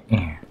Majigi. In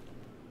here.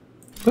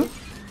 Oop.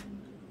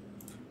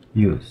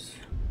 Use.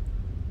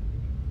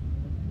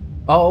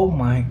 Oh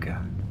my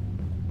god.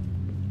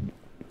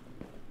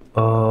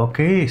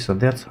 Okay, so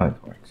that's how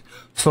it works.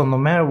 So no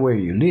matter where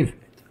you leave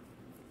it,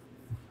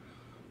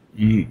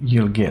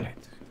 you'll get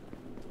it.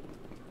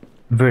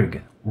 Very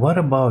good. What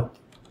about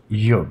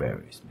your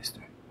berries,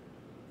 mister?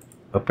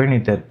 Apparently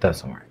that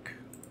doesn't work.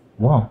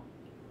 Well,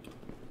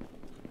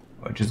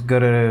 I just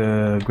got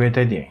a great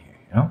idea here,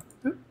 you know?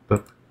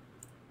 Boop.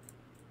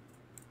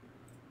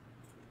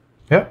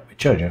 Yeah, it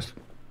charges.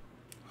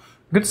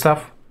 Good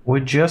stuff.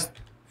 We just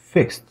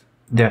fixed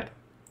that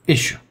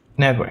issue.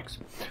 Networks.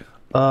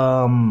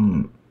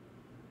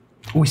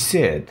 We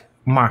said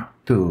Mark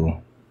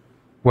II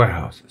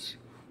warehouses.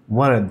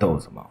 What are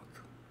those about?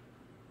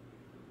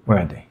 Where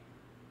are they?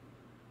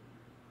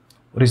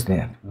 What is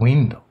that?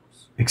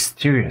 Windows,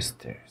 exterior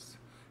stairs,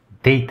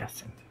 data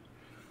center.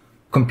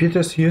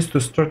 Computers used to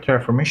store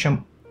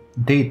terraformation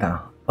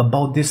data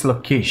about this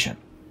location.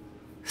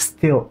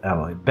 Steel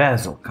alloy,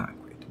 basalt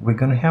concrete. We're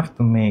gonna have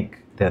to make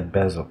that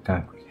basalt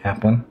concrete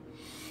happen.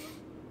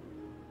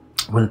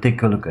 We'll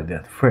take a look at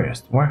that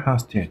first.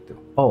 Warehouse tier 2.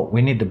 Oh,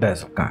 we need the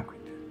basalt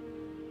concrete.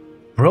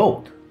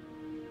 Road.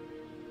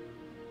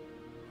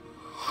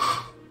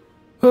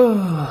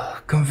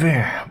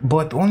 Conveyor,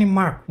 but only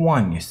Mark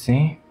 1, you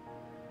see.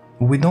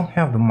 We don't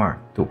have the Mark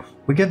 2.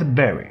 We get the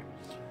barrier.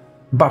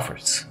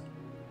 Buffers.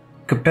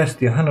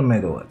 Capacity 100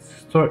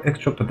 megawatts. Store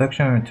extra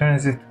production and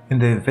returns it in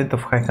the event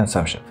of high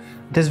consumption.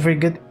 That's very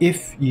good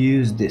if you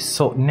use this.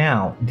 So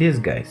now these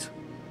guys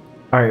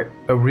are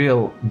a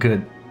real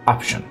good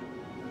option.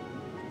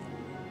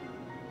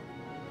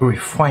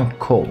 Refined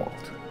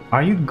cobalt.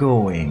 Are you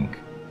going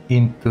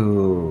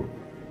into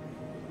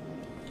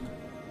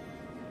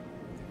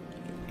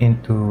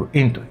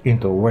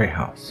a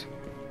warehouse?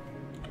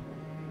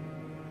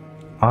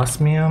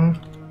 Osmium.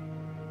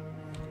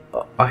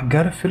 I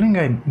got a feeling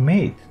I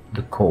made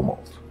the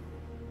cobalt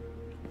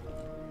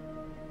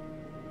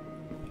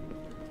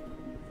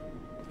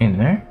in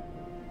there.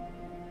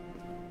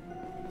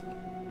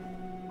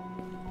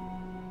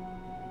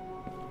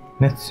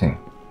 Let's see.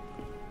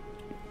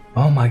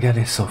 Oh my god,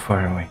 it's so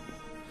far away.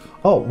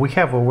 Oh, we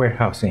have a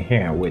warehouse in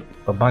here with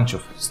a bunch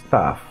of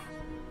stuff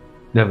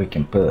that we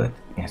can put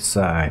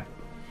inside.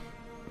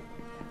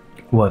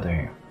 What are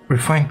you?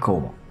 Refined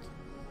cobalt.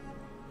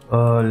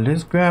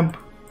 Let's grab,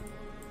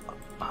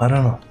 I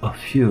don't know, a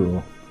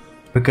few,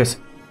 because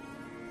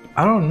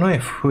I don't know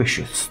if we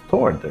should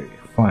store the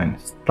refined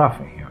stuff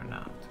in here or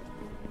not.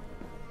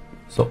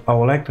 So I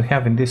would like to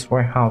have in this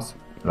warehouse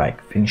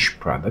like finished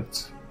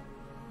products,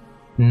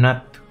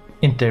 not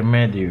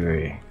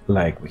intermediary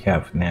like we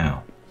have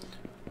now.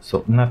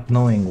 So not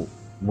knowing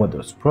what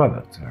those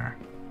products are.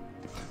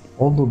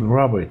 Although the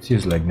rubber it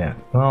is like that.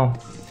 Well,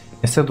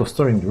 instead of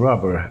storing the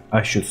rubber,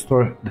 I should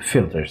store the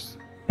filters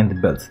and the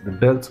belts. The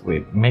belts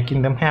we're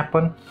making them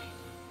happen.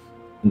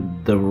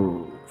 The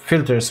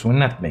filters we're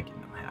not making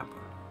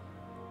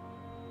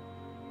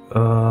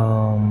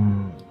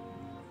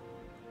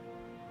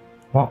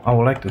Well, I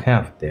would like to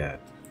have that.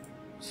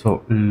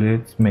 So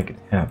let's make it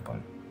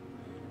happen.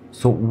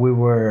 So we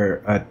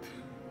were at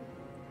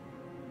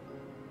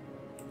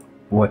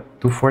what,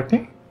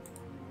 240?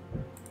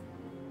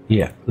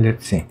 Yeah,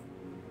 let's see.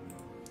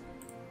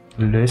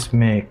 Let's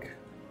make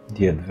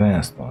the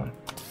advanced one.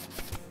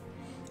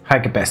 High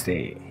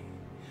capacity.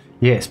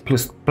 Yes,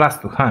 plus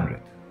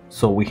 200.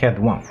 So we had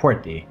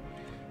 140.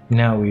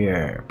 Now we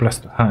are plus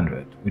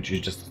 200, which is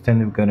just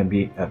standard, gonna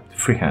be at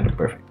 300.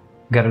 Perfect.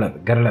 Gotta love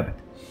it, gotta love it.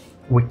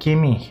 We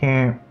came in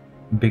here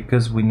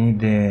because we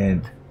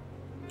needed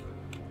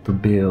to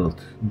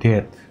build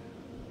that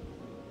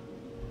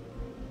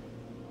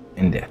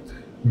and that.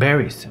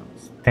 Berry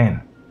cells,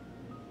 10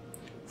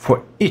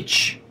 for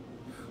each.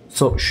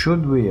 So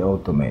should we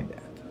automate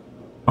that?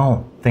 I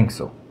don't think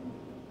so.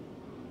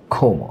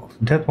 Cobalt,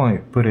 that one we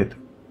put it.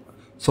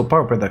 So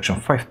power production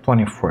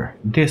 524.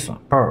 This one,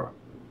 power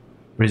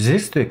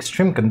resist to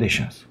extreme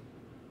conditions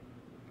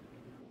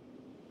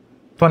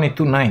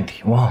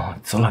 2290. Wow,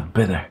 it's a lot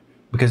better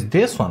because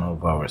this one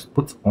of ours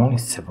puts only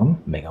 7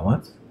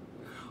 megawatts.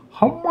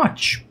 How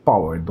much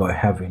power do I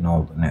have in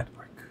all the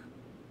network?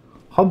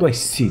 How do I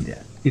see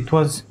that? It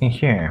was in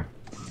here,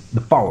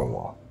 the power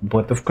wall,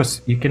 but of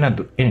course you cannot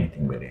do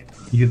anything with it.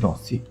 You don't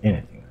see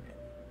anything with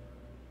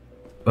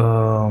it.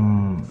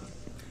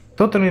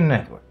 Total in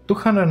network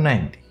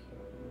 290.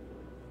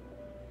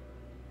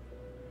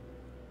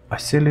 I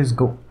say let's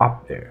go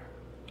up there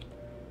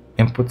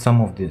and put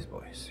some of these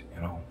boys,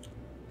 you know.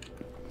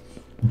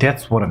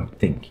 That's what I'm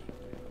thinking.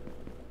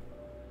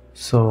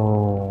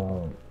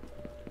 So,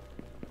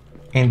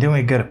 and then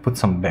we gotta put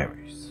some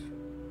berries.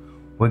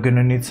 We're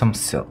gonna need some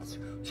cells.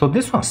 So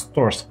this one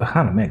stores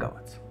 100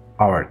 megawatts.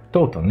 Our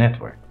total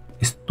network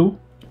is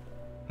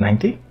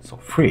 290, so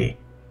 3.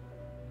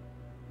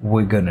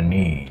 We're gonna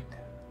need.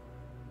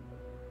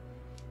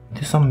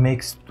 This one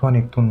makes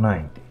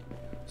 2290.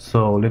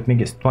 So let me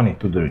guess,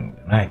 22 during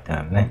the night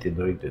time, 90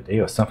 during the day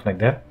or something like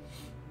that.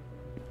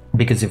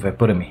 Because if I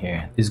put them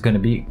here, there's gonna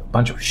be a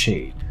bunch of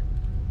shade.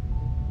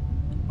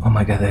 Oh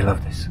my god, I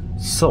love this.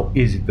 So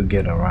easy to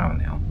get around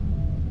now.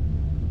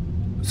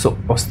 So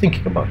I was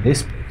thinking about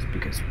this place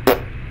because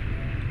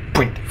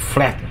pretty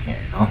flat in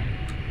here, you know?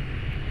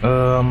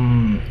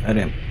 I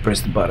didn't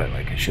press the button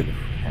like I should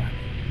have.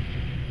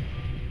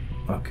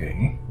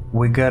 Okay,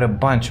 we got a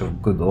bunch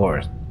of good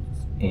ores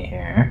in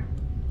here.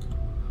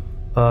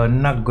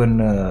 Not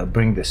gonna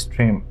bring the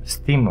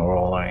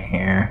steamroller in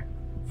here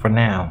for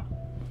now.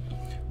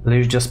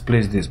 Let's just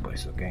place these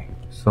boys, okay?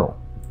 So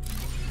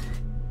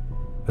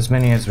as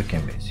many as we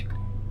can, basically.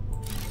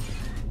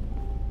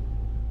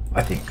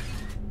 I think.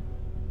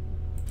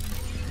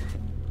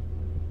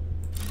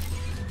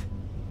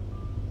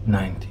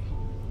 $90.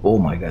 Oh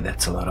my god,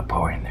 that's a lot of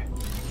power in there.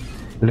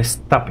 Let's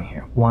stop in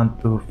here. 1,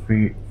 2,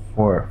 3,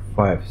 4,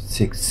 5,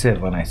 6,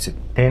 7. I said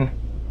 10.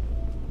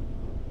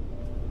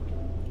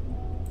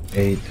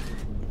 8,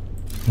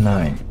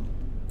 9,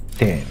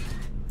 10.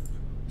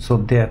 So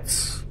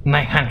that's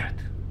 900.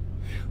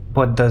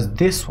 But does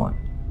this one?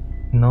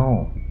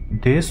 No,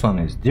 this one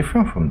is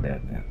different from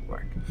that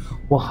network.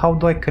 Well, how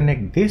do I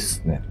connect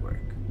this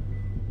network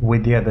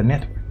with the other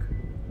network?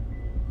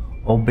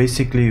 Or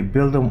basically you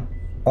build them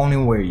only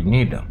where you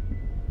need them.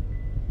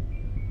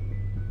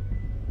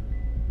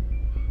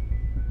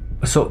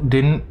 So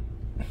then,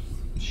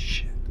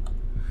 shit,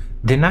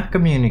 they're not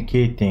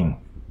communicating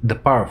the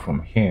power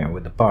from here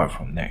with the power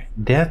from there.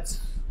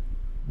 That's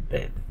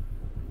bad.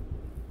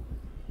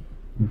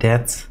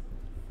 That's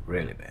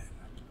really bad.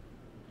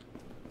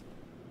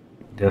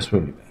 That's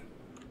really bad.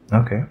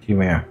 Okay, here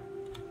we are.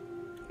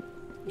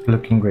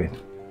 Looking great.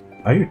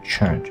 Are you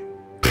charging?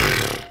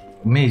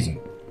 Amazing.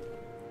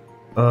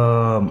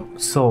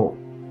 So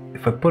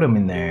if I put them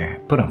in there,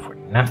 put them for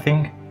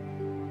nothing,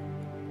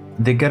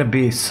 they gotta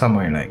be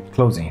somewhere like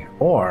closing here.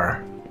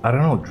 Or I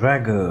don't know,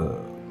 drag a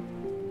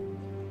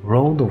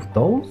road of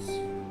those?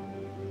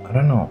 I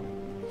don't know.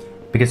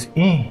 Because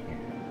in here,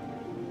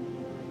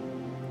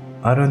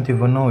 I don't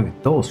even know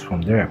if those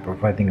from there are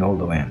providing all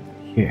the way in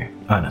here,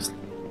 honestly.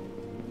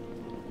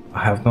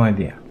 I have no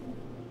idea.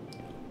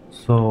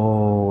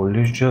 So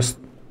let's just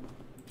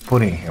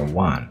put in here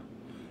 1.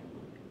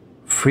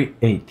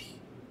 380.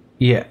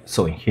 Yeah,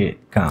 so in here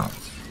it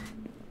counts.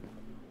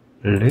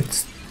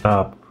 Let's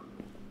stop.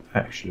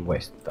 Actually, why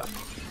stop?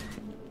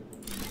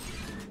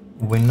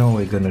 We know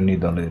we're gonna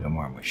need a little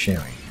more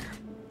machinery here.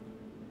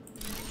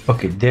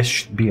 Okay, this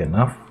should be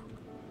enough.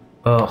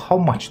 How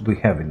much do we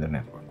have in the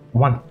network?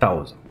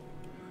 1000.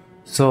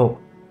 So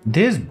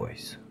these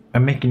boys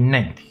are making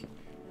 90.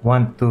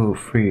 1, 2,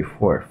 3,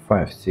 4,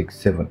 5, 6,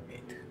 7,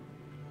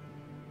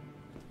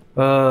 8.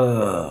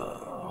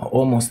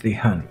 Almost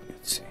 100.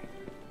 Let's see.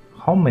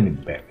 How many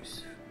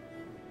berries?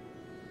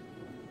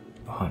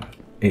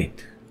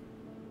 108.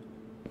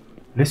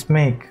 Let's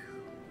make,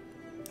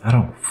 I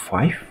don't know,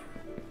 5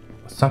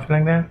 or something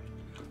like that.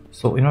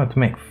 So in order to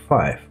make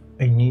 5,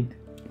 I need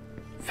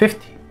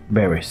 50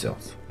 berry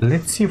cells.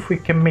 Let's see if we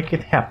can make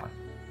it happen.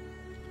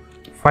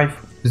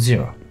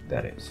 50,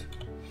 that is.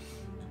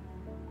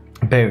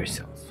 Berry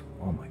cells.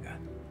 Oh my god.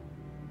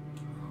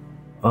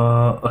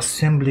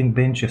 Assembling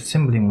bench,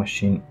 assembling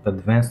machine,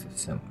 advanced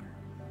assembler.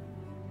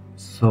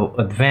 So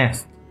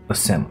advanced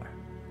assembler.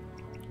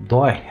 Do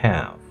I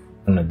have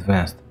an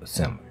advanced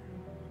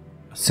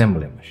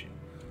assembling machine?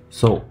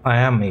 So I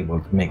am able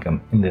to make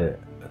them in the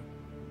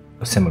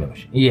assembly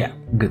machine. Yeah,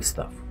 good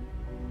stuff.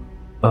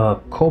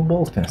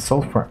 Cobalt and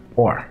sulfur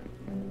ore.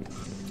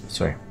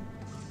 Sorry.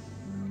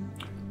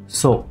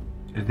 So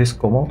is this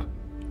cobalt?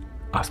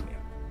 Ask me.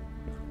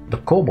 The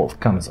cobalt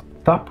comes up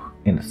top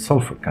and the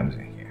sulfur comes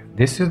in here.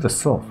 This is the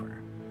sulfur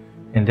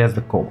and that's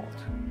the cobalt.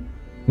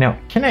 Now,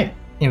 can I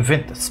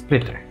invent a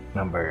splitter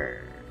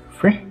number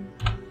 3?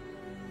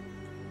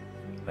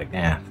 Like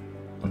that.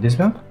 On this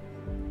build?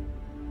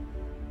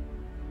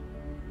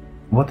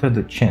 What are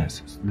the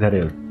chances that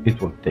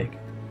it will take it?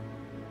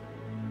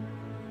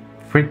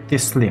 Pretty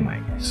slim, I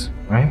guess,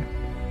 right?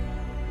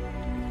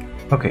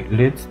 Okay,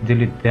 let's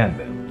delete that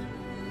build.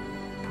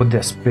 Put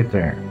the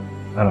splitter,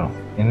 I don't know,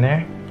 in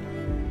there.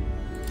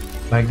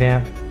 Like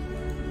that.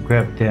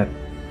 Grab that,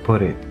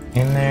 put it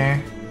in there.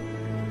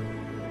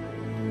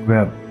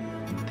 Grab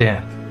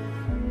that,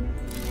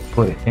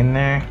 put it in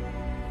there.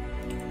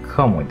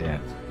 Come with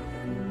that.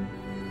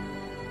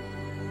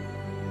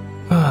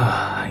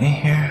 In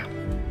here.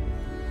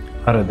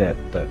 Out of that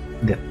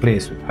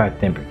place with high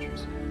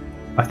temperatures.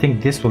 I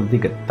think this will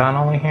dig a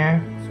tunnel in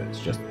here, so it's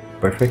just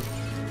perfect.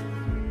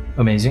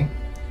 Amazing.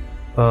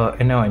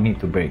 And now I need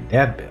to break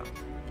that build.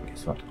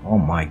 Guess what? Oh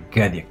my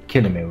god, you're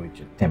killing me with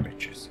your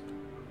temperatures.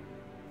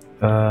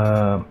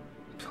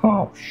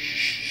 Oh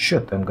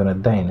shit, I'm gonna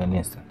die in an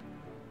instant.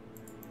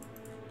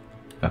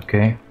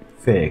 Okay,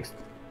 fixed.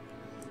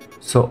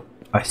 So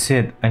I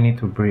said I need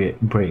to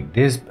break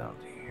this build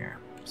here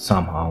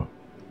somehow.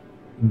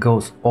 It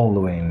goes all the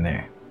way in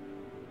there.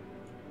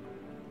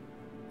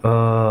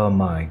 Oh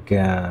my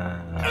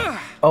god.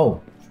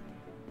 Oh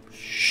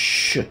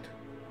shit.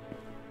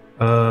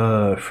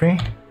 3.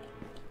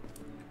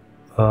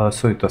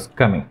 So it was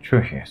coming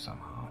through here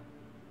somehow.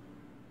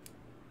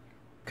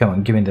 Come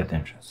on, give me that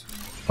entrance.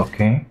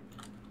 Okay.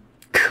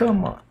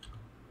 Come on.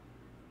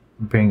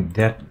 Bring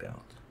that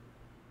belt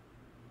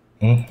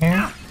in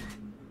here.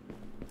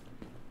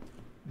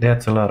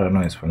 That's a lot of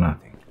noise for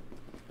nothing.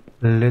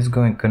 Let's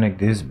go and connect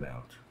this belt.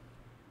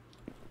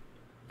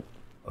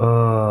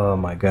 Oh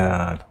my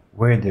god.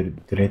 Where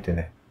did it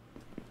today?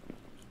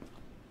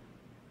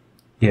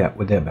 Yeah,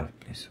 with that belt,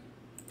 please.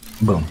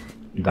 Boom.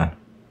 Done.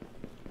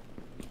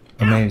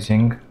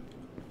 Amazing.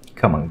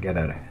 Come on, get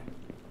out of here.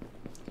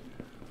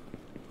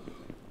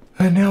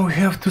 And now we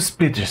have 2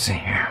 splitters in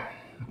here.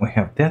 We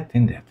have that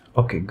and that.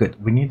 Okay, good.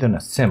 We need an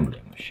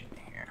assembly machine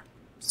here.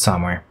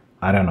 Somewhere.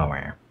 I don't know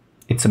where.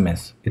 It's a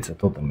mess. It's a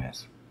total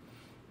mess.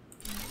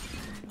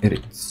 It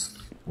is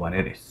what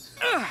it is.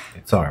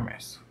 It's our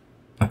mess.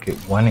 Okay,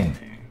 1 in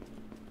there.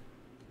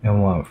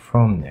 And 1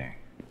 from there.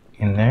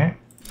 In there.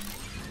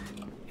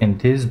 And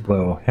this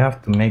boy will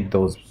have to make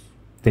those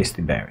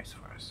tasty berries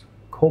for us.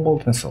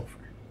 Cobalt and sulfur.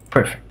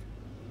 Perfect.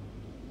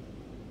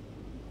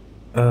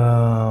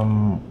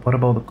 What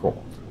about the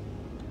cobalt?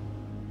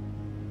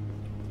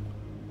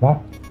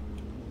 Well,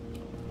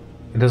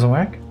 it doesn't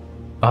work?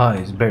 Ah,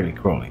 it's barely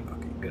crawling.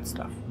 Okay, good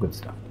stuff, good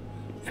stuff.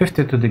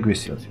 52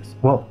 degrees Celsius.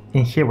 Well,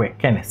 in here we're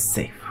kind of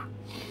safe.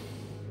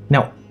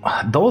 Now,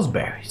 those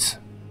berries,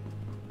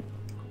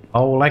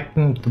 I would like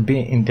them to be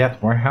in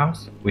that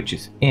warehouse, which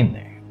is in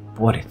there,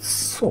 but it's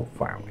so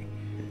far away.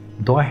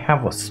 Do I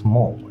have a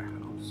small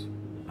warehouse?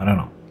 I don't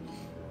know.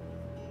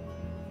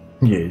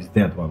 Yeah, it's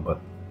that one, but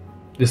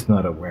it's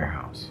not a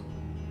warehouse.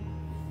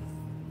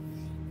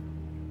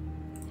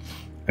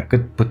 I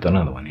could put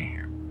another one in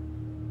here.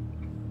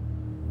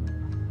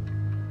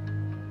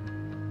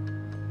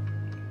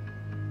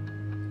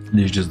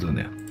 Let's just do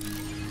that.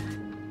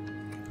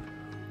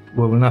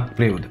 We will not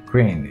play with the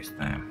crane this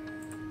time.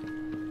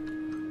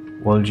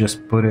 We'll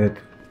just put it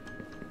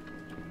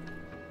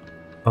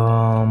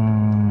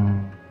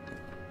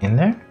in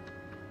there.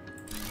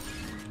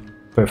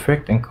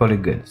 Perfect, and call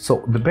it good.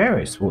 So the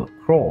berries will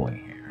crawl in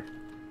here.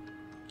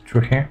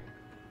 Through here.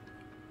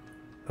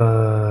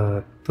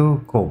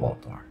 2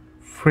 cobalt ore.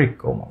 3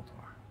 cobalt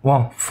ore.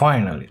 Well,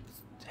 finally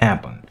it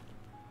happened.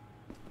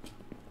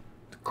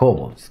 The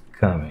cobalt is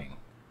coming.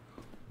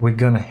 We're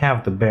gonna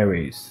have the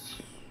berries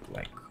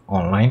like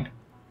online.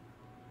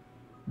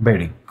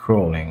 Barely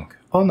crawling.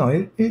 Oh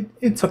no,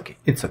 it's okay.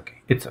 It's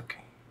okay. It's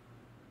okay.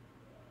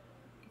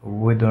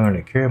 We don't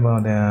really care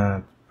about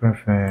that.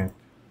 Perfect.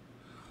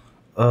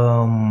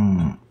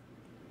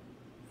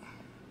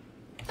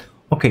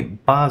 Okay,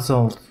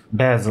 Basalt,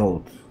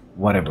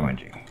 whatever one.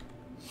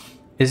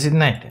 Is it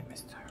nighttime,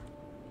 mister?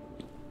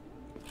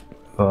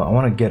 I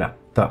want to get up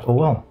top. Oh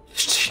well,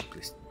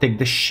 please take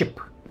the ship.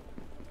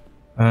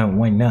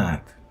 Why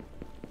not?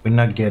 We're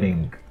not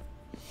getting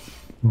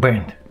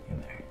burned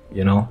in there,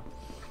 you know?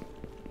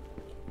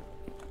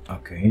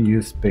 Okay,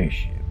 use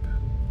spaceship.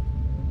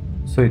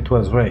 So it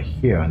was right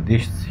here on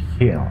this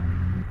hill.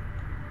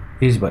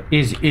 Easy, but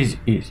easy.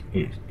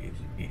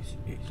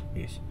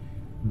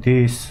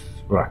 This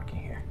rock in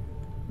here.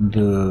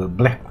 The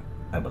black one.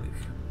 I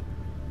believe.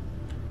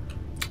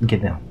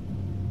 Get down.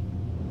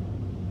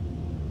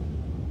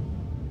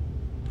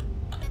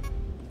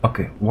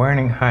 Okay,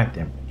 warning high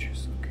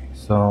temperatures. Okay,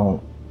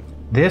 so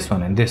this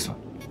one and this one.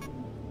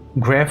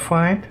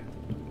 Graphite,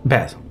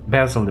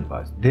 basalt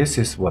deposit. This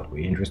is what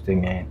we're interested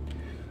in.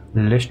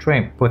 Let's try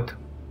and put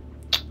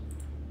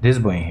this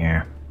boy in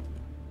here.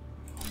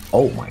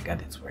 Oh my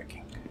god, it's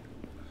working.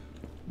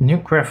 New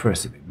craft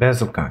recipe,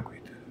 basalt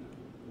concrete.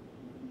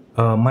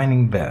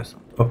 Mining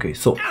basalt. Okay,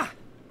 so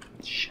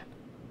shit.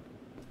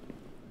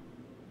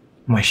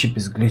 My ship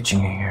is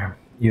glitching in here.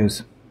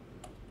 Use.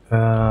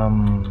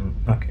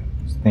 Okay,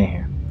 stay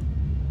here.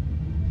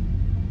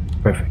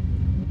 Perfect.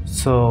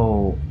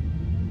 So,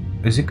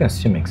 is it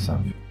consuming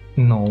something?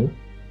 No,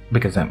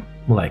 because I'm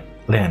like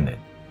landed.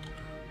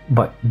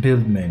 But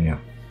build menu.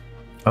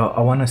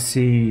 I want to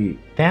see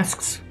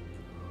tasks.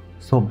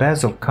 So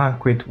basalt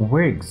concrete,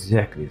 where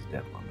exactly is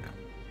that one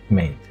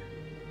made?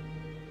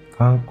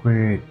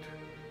 Concrete.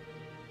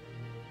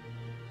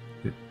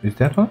 Is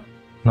that one?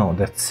 No,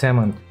 that's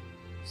cement,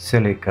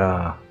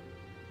 silica.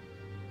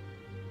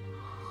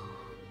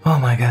 Oh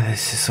my god,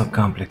 this is so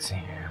complex in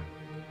here.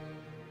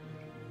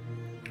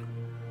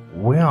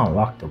 We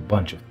unlocked a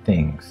bunch of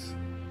things.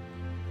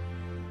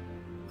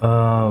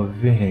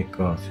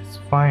 Vehicles, it's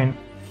fine.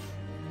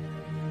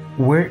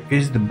 Where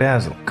is the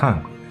basalt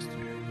concrete?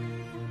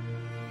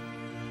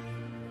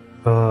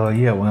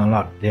 Yeah, we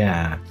unlocked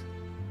that.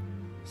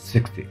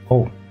 60.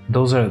 Oh,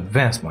 those are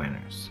advanced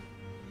miners.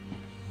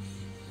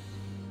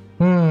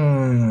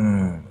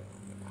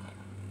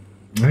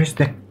 Where's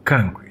the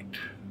concrete?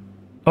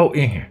 Oh,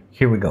 in here.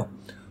 Here we go.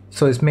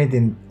 So it's made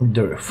in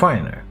the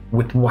refiner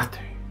with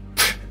water.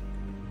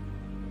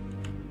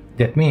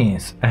 That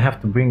means I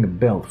have to bring a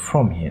belt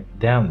from here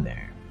down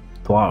there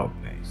to our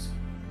place.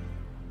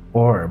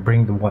 Or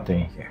bring the water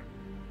in here.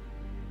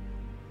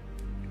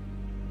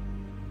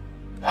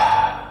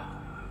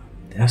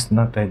 That's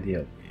not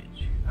ideal,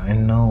 B.I.G. I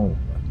know,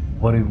 but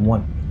what do you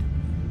want me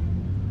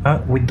to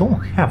do? We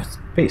don't have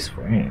space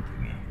for anything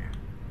in here.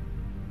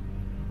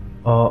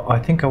 I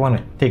think I want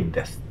to take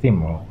the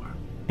steamroller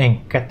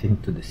and cut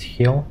into this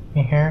hill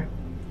in here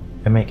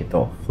and make it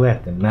all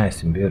flat and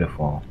nice and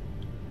beautiful.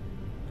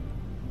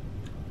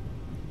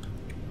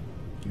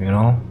 You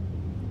know?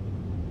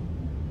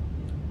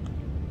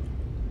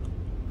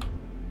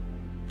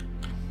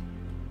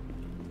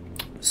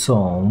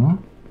 So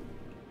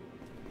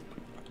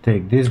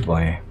take this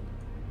boy.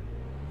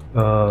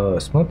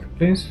 Smooth,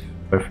 please.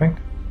 Perfect.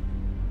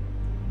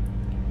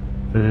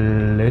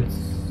 Let's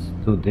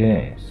do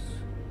this.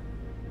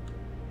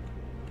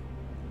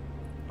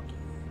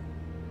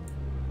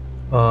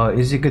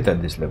 Is it good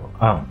at this level?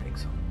 I don't think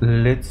so.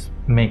 Let's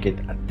make it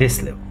at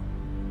this level.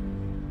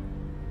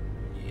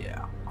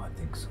 Yeah, I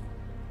think so.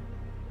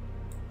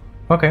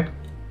 Okay.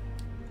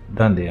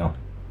 Done deal.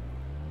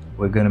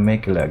 We're gonna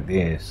make it like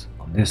this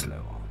on this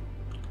level.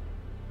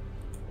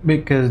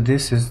 Because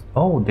this is,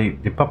 oh,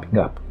 they're popping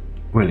up.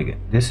 Really good.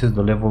 This is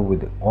the level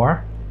with the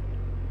ore.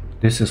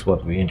 This is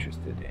what we're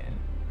interested in.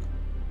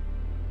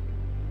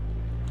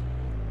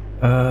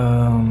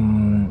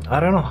 I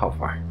don't know how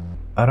far.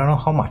 I don't know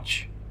how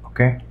much.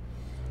 Okay.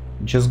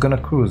 Just gonna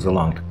cruise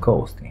along the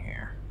coast in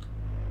here.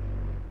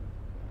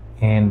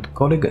 And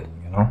call it good,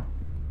 you know.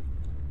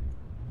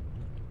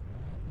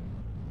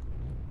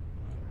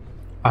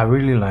 I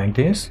really like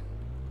this,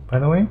 by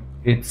the way.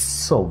 It's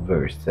so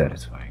very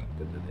satisfying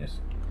to do this.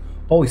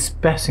 Oh, it's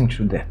passing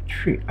through that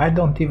tree. I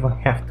don't even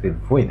have to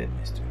avoid it,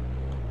 mister.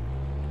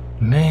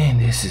 Man,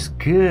 this is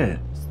good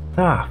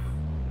stuff.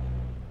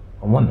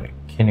 I wonder,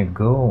 can you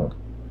go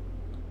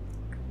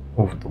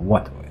over the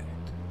water with it?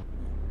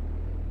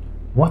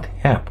 What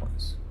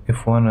happens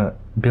if I wanna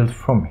build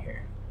from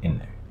here in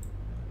there?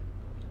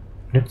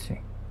 Let's see.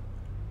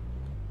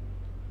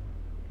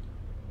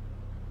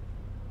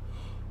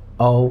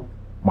 Oh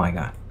my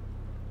god.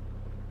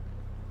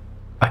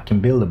 I can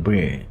build a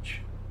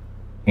bridge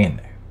in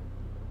there.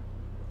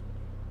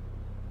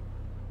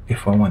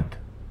 If I want.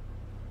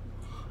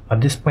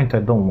 At this point I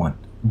don't want,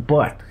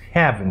 but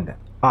having that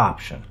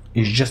option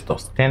is just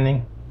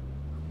outstanding.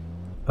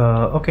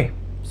 Okay,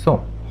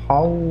 so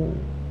how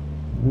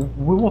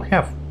we will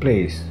have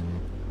place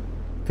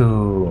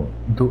to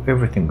do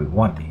everything we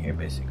want in here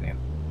basically.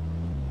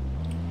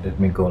 Let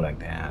me go like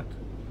that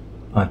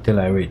until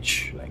I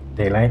reach like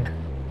daylight.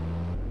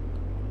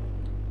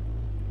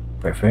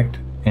 Perfect.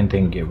 And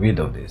then get rid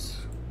of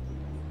this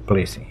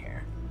place in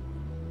here.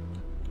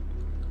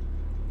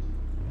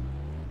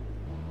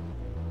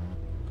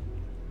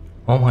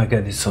 Oh my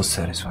god, it's so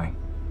satisfying.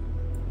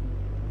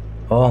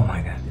 Oh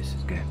my god, this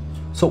is good.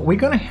 So we're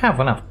gonna have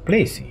enough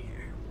place in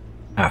here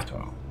after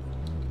all.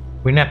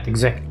 We're not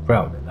exactly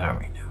crowded, are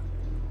we now?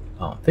 I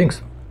don't think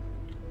so.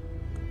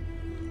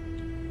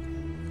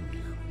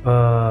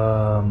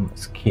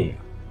 Scale.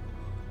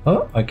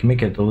 Oh, I can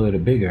make it a little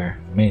bigger.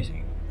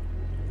 Amazing.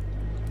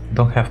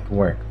 Don't have to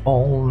work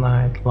all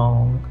night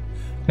long.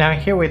 Now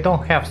here we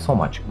don't have so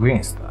much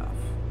green stuff.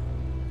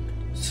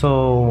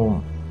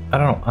 So I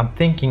don't know, I'm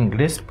thinking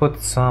let's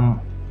put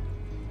some,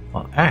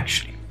 well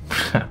actually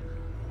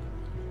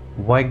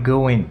Why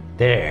go in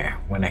there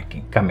when I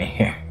can come in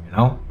here, you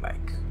know?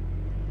 Like,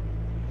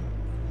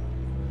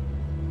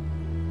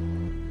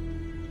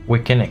 we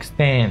can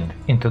extend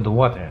into the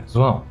water as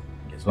well.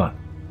 Guess what?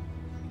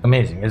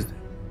 Amazing, isn't it?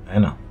 I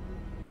know.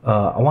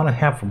 I want to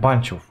have a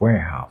bunch of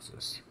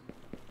warehouses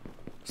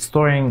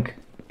storing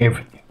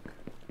everything.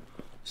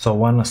 So I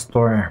want to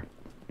store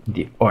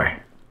the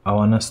ore. I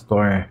want to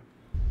store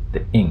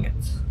the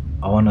ingots.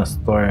 I want to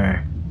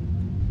store,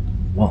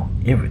 well,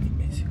 everything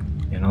basically,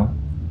 you know?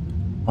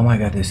 Oh my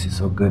god, this is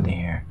so good in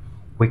here.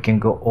 We can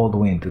go all the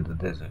way into the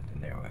desert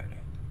in there, right?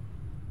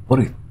 What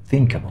do you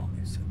think about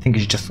this? I think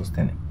it's just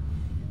outstanding.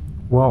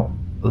 Well,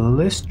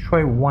 let's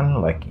try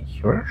one like in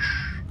here.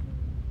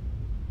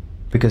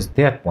 Because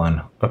that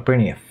one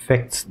apparently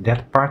affects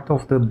that part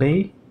of the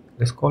bay.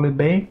 Let's call it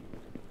bay.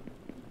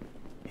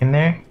 In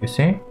there, you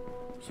see?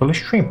 So let's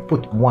try and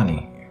put one in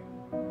here.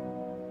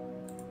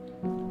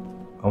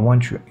 I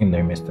want you in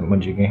there, Mr.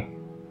 Mujigi.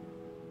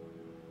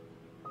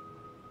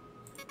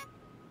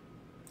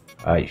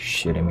 Are you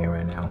shitting me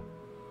right now?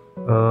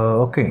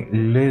 Okay,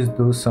 let's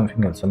do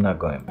something else. I'm not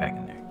going back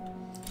in there.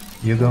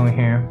 You go in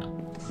here.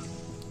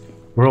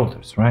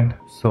 Rollers, right?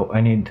 So I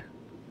need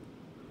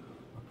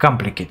a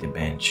complicated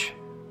bench.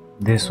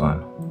 This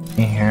one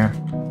in here.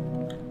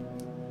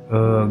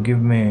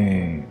 Give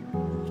me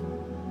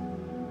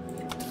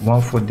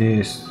one for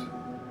this,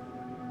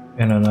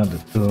 and another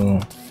two,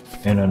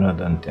 and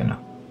another antenna.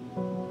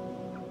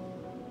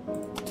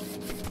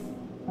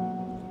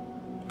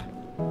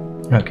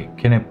 Okay,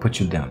 can I put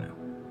you down now?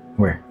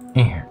 Where?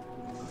 In here.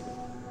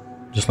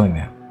 Just like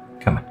that.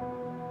 Come on.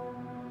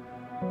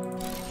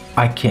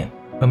 I can.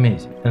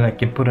 Amazing. And I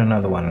can put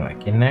another one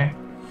like in there.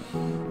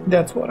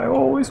 That's what I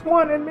always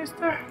wanted,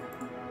 mister.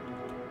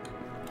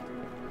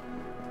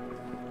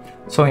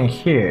 So in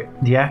here,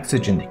 the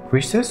oxygen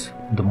decreases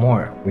the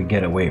more we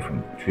get away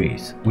from the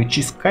trees, which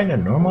is kind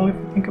of normal if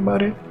you think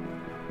about it.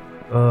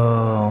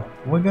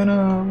 We're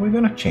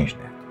gonna change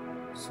that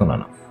soon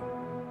enough.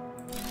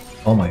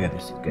 Oh my god,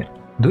 this is good.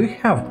 Do we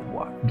have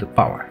the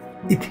power?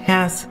 It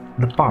has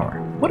the power.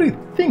 What do you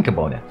think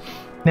about that?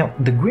 Now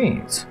the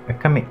greens are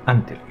coming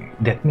until here.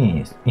 That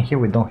means in here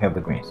we don't have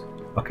the greens.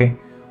 Okay,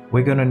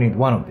 we're gonna need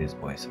one of these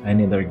boys. I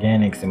need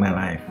organics in my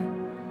life.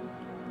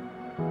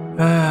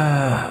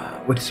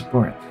 With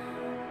support.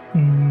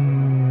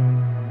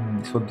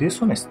 So this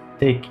one is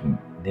taking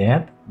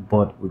that,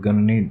 but we're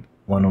gonna need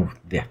one of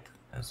that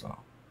as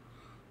well.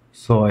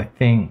 So I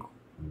think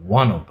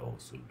one of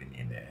those will be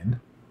needed.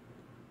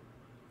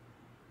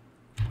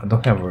 I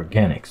don't have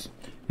organics.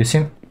 You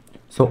see?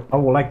 So I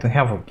would like to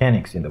have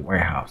organics in the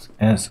warehouse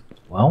as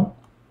well.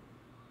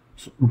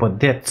 So, but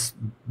that's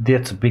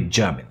a big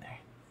job in there.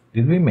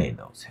 Did we make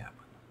those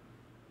happen?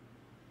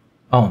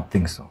 I don't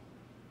think so.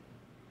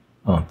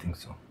 I don't think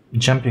so.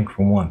 Jumping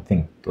from one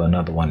thing to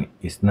another one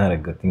is not a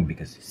good thing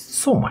because it's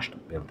so much to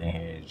build in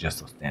here. It's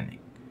just outstanding.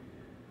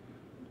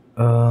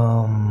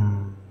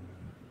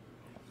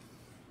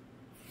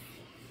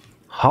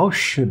 How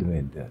should we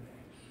do this?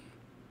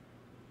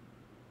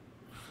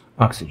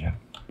 Oxygen.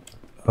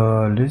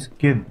 Let's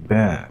get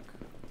back.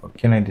 Or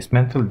can I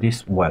dismantle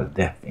this while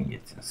that thing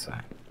is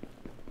inside?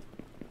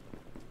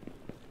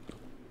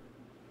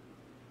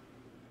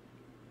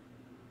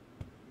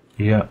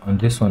 Yeah, on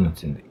this one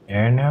it's in the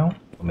air now.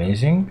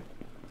 Amazing.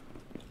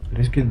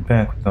 Let's get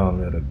back with our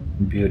little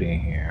beauty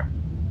here.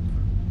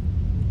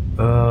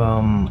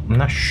 I'm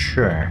not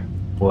sure,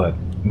 but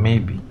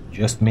maybe,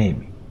 just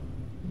maybe,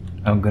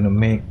 I'm gonna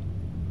make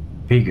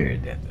bigger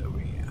that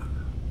area.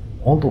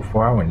 Although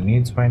for our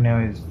needs right now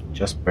is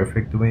just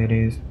perfect the way it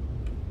is.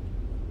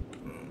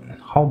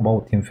 How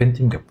about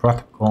inventing a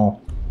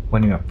protocol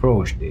when you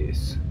approach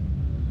this?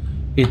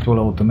 It will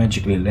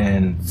automatically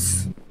land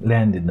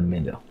in the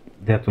middle.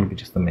 That will be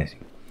just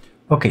amazing.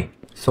 Okay,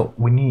 so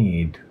we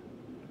need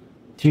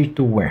tier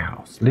 2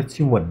 warehouse. Let's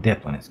see what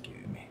that one is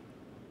giving me.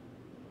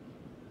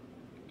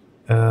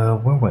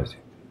 Where was it?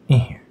 In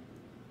here.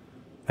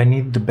 I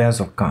need the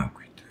basalt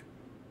concrete.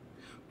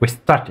 We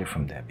started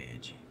from that,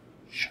 B.I.G.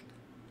 Shut.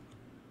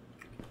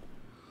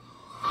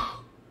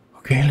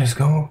 Okay, let's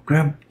go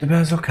grab the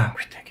basalt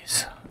concrete, I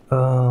guess.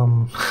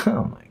 Oh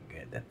my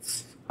god,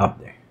 that's up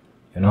there,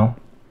 you know?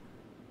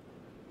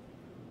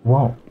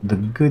 Well, the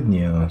good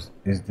news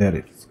is that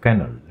it's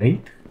kind of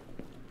late,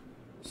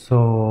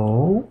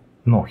 so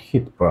no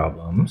heat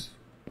problems.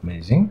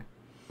 Amazing.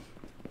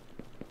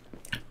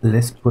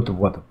 Let's put a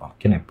water pump.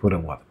 Can I put a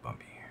water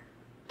pump here?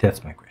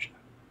 That's my question.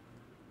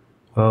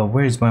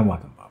 Where is my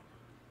water pump?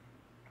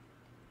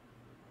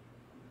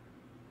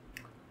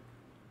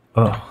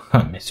 Oh,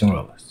 I'm missing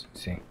rollers.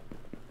 See,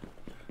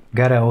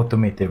 gotta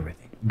automate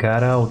everything.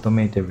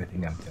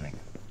 I'm telling you.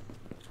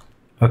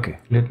 Okay,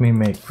 let me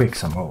make quick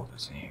some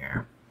rollers in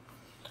here.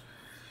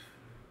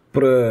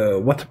 Put a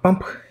water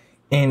pump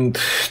and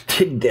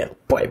take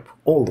that pipe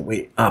all the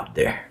way up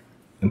there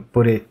and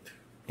put it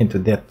into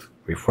that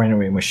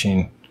refinery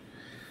machine.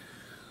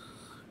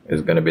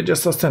 It's gonna be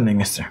just outstanding,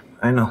 mister.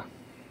 I know.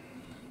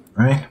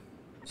 Right?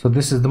 So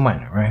this is the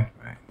miner, right?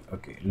 Right.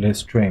 Okay,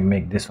 let's try and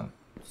make this one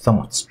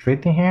somewhat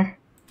straight in here.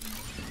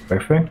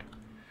 Perfect.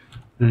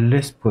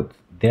 Let's put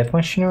that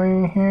machinery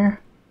in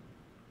here.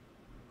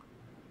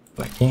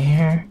 Like in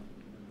here.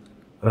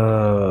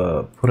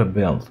 Put a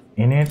belt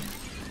in it.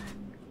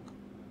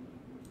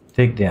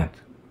 Take that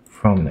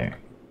from there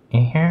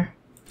in here.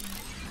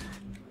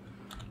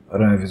 I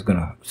don't know if it's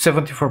gonna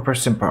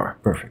 74% power.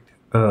 Perfect.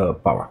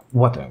 Power.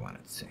 What I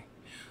wanted to say.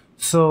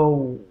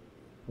 So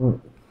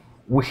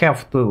we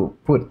have to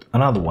put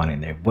another one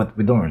in there, but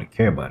we don't really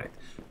care about it.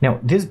 Now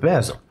this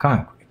basalt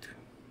concrete.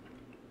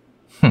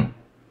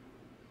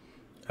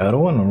 I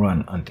don't want to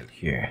run until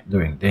here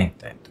during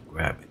daytime to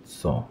grab it,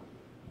 so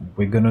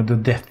we're gonna do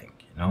that thing,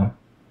 you know.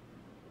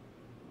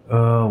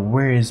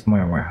 Where is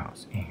my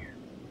warehouse? In here.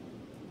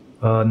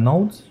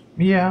 Nodes?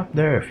 Yeah,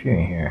 there are a few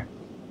in here.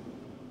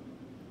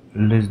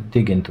 Let's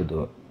dig into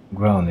the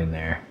ground in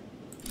there.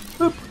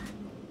 Boop.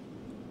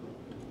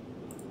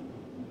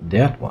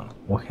 That one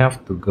will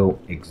have to go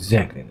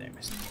exactly there,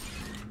 mister.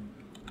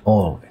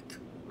 All of it.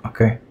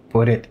 Okay,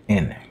 put it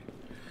in there.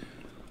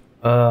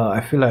 I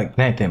feel like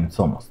nighttime it's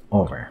almost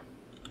over.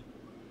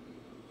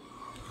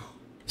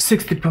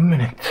 60 per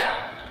minute.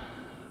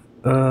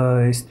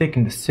 It's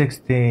taking the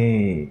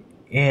 60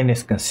 and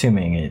it's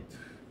consuming it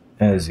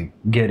as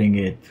getting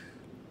it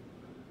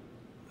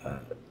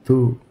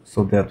to,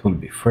 so that will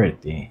be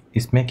 30.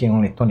 It's making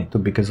only 22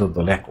 because of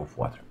the lack of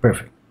water.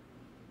 Perfect.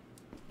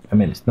 I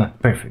mean, it's not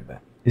perfect,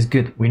 but it's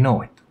good. We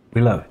know it.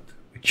 We love it.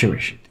 We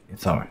cherish it.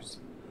 It's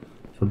ours.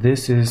 So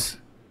this is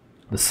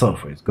the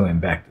sulfur. It's going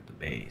back to the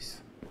base.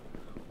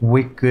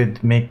 We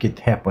could make it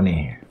happen in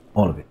here.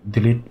 All of it.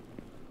 Delete.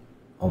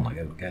 Oh my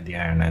god, we got the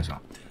iron as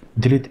well.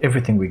 Delete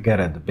everything we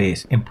got at the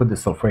base and put the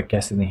sulfuric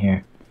acid in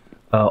here.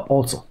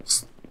 Also,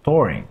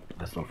 storing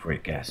the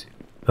sulfuric acid.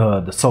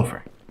 The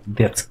sulfur.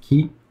 That's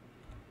key.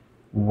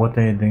 What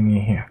are you doing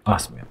in here?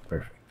 Osmium.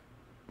 Perfect.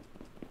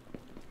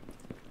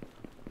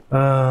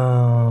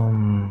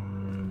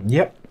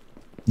 Yep.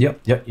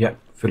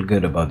 Feel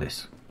good about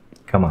this.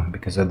 Come on,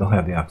 because I don't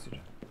have the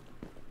oxygen.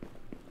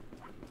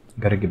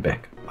 Gotta get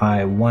back.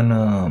 I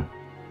wanna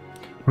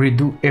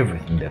redo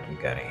everything that we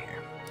got in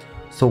here.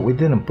 So we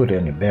didn't put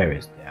any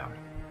barriers down.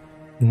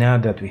 Now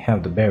that we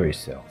have the barrier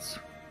cells,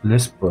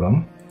 let's put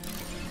them.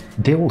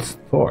 They will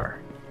store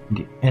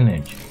the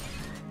energy.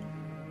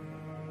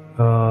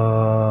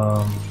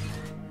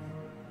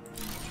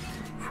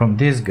 From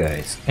these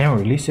guys and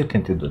release it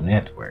into the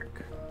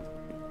network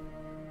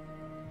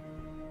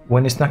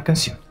when it's not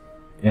consumed,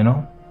 you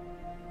know.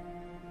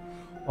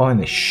 Oh,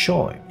 and it's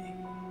showing me.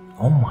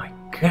 Oh my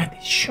god,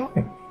 it's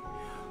showing me.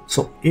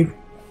 So if,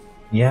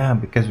 yeah,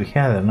 because we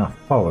had enough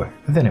power,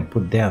 I didn't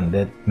put down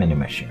that many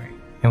machinery,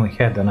 and we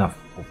had enough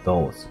of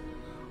those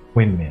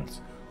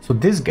windmills. So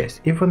these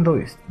guys, even though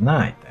it's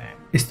nighttime,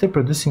 it's still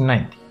producing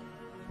 90.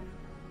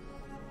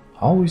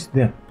 How is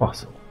that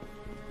possible?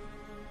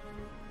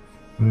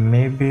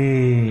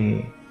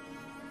 Maybe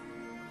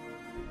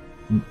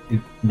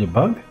the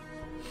bug?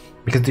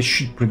 Because they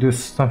should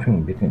produce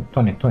something between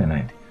 22 and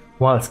 90.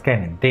 Well, it's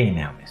kind of day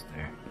now,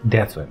 mister.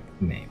 That's what,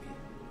 maybe.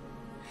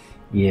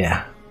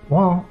 Yeah,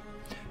 well,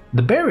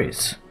 the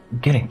berries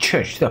getting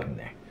charged up in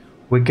there.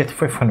 We get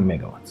 500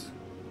 megawatts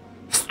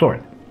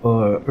stored.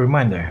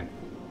 Reminder,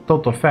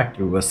 total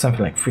factory was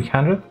something like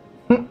 300.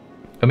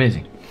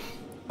 Amazing.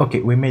 Okay,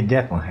 we made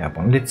that one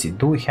happen. Let's see,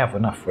 do we have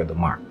enough for the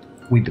market?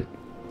 We do.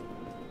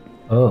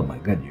 Oh my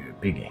god, you're a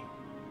biggie.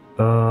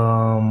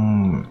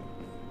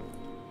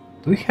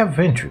 Do we have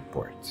entry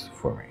ports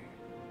for me?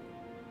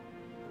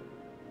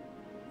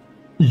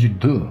 You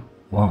do?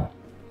 Wow.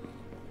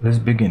 Let's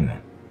begin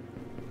then.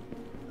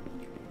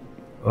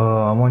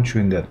 I want you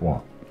in that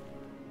wall.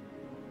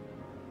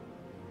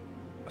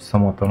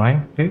 Somewhat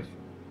aligned, please.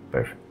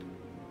 Perfect.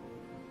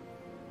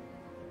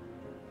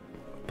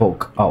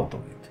 Poke out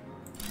of it.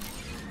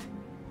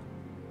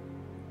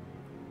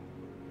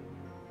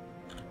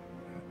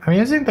 I'm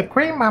using the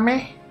crane,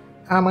 mommy.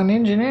 I'm an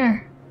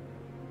engineer.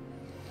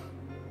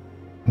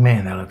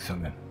 Man, that looks so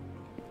good.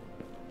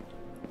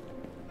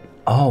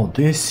 Oh,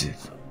 this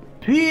is a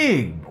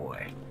big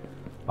boy.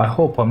 I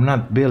hope I'm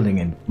not building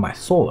in my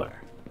solar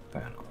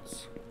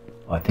panels.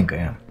 I think I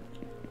am.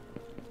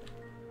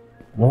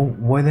 Well,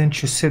 why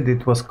didn't you say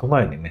it was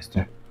colliding,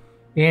 mister?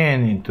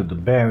 And into the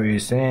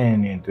berries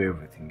and into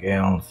everything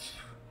else.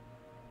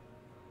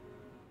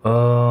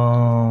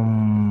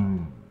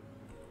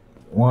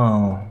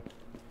 Wow.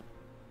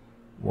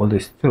 Will they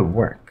still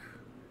work?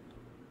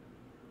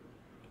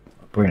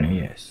 Apparently,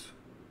 yes.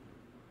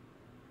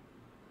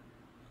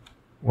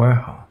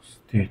 Warehouse,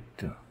 tier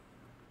 2.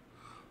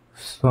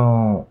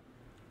 So,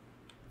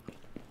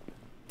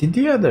 did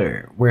the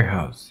other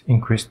warehouse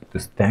increase the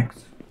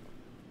stacks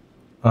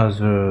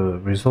as a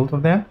result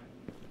of that?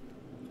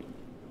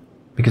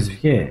 Because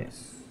if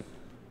yes,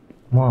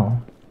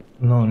 well,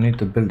 no need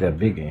to build that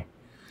biggie.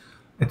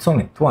 It's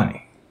only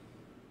 20.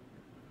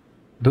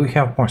 Do we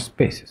have more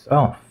spaces? I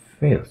don't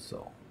feel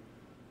so.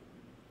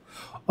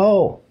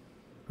 Oh,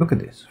 look at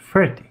this,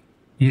 30.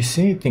 You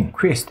see, it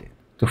increased it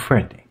to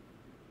 30.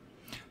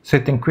 So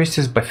it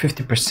increases by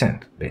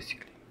 50%,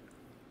 basically.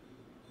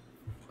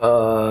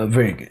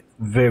 Very good.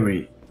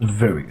 Very,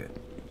 Very good.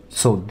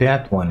 So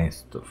that one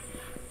is to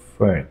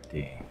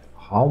 30.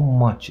 How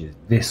much is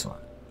this one?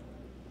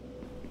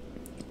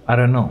 I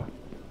don't know.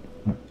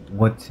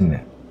 What's in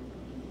it?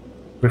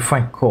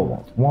 Refined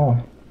cobalt.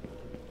 Well,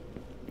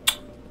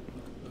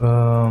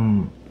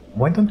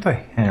 why don't I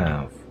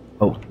have...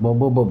 Oh,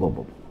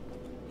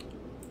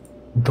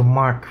 the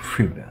Mark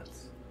 3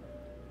 belts.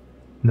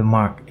 The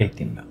Mark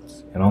 18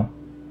 belts, you know?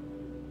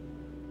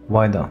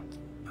 Why don't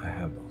I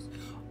have those?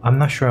 I'm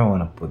not sure I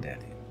want to put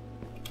that in.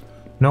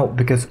 No,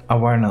 because I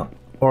want to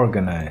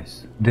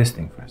organize this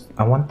thing first.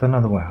 I want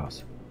another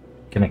warehouse.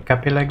 Can I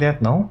copy like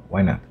that? No?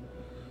 Why not?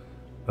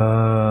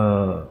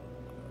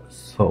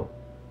 So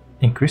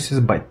increases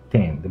by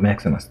 10 the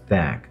maximum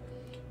stack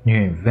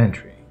near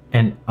inventory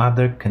and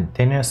other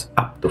containers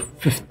up to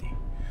 50.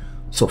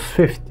 So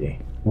 50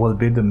 will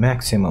be the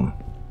maximum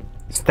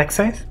stack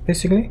size,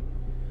 basically.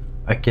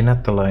 I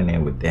cannot align it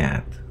with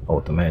that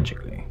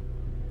automatically.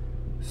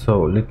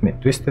 So let me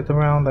twist it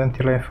around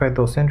until I find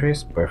those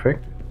entries.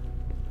 Perfect.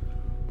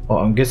 Oh,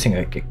 I'm guessing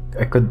I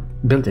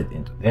could build it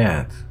into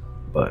that,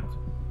 but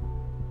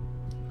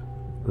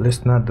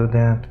let's not do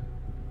that.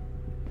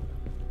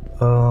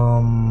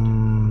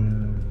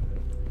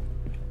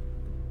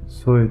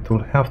 So it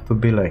will have to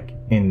be like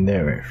in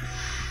there.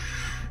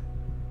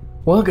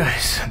 Well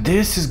guys,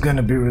 this is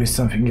gonna be really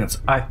something else.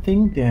 I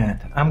think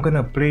that I'm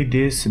gonna play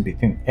this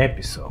between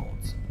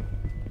episodes,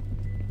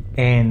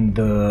 and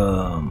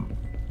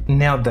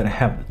now that I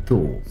have the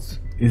tools,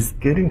 it's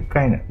getting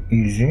kind of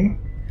easy.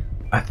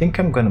 I think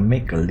I'm gonna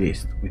make a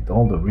list with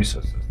all the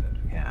resources that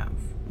we have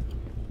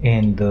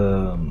and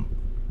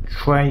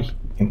try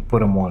and put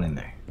them all in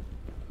there.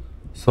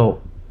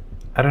 So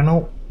I don't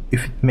know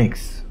if it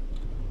makes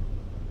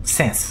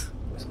sense,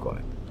 let's call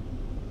it,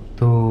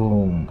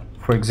 to,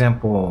 for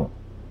example,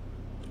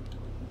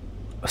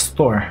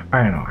 store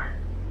iron ore.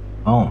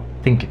 I don't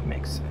think it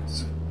makes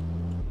sense,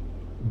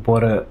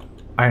 but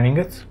iron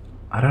ingots,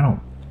 I don't know.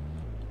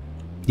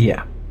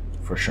 Yeah,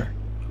 for sure.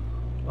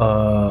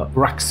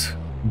 Rocks,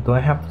 do I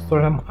have to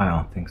store them? I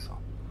don't think so.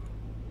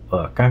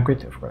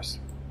 Concrete, of course,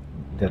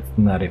 that's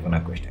not even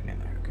a question in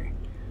there. Okay,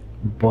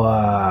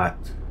 but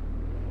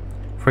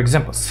for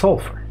example,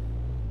 sulfur,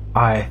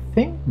 I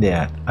think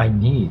that I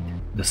need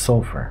the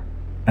sulfur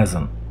as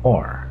an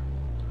ore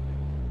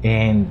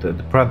and the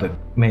product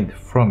made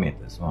from it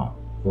as well,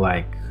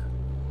 like,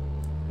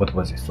 what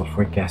was it,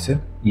 sulfuric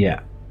acid?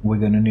 Yeah, we're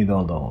gonna need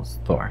all those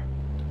stored.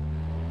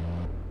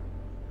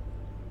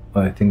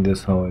 I think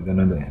that's how we're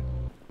gonna do it.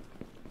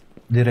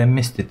 Did I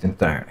miss it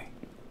entirely?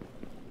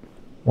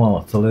 Well,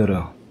 it's a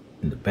little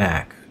in the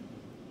back,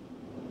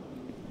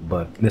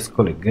 but let's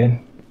call it good.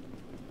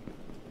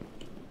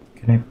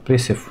 Can I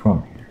place it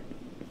from here?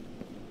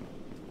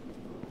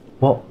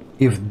 Well,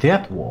 if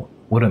that wall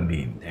wouldn't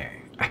be in there,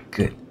 I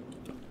could.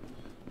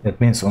 That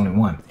means only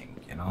one thing,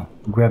 you know,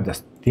 grab the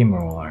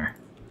steamroller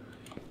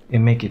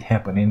and make it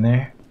happen in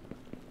there.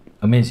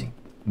 Amazing,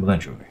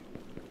 don't you?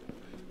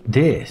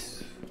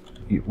 This,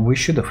 we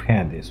should have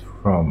had this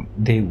from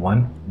day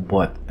one,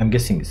 but I'm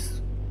guessing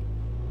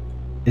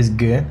it's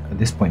good at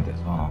this point as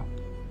well.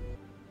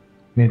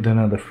 Need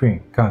another 3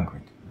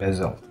 concrete,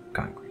 basalt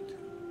concrete.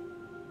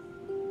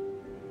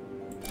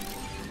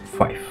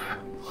 5.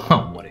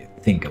 What do you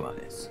think about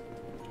this?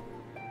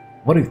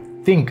 What do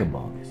you think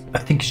about this? I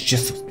think it's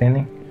just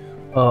outstanding.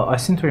 I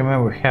seem to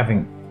remember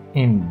having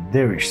in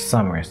there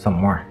somewhere some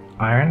more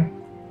iron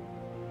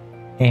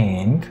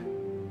and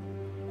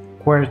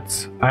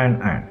quartz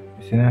iron.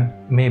 You see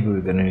that? Maybe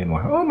we're gonna need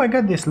more. Oh my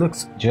god, this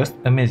looks just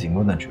amazing,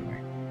 wouldn't you?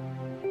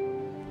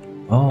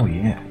 Oh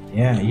yeah.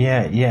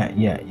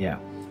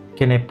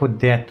 Can I put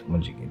that?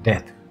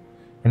 That.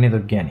 I need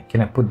organic.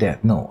 Can I put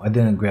that? No, I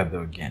didn't grab the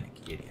organic,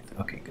 idiot.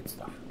 Okay, good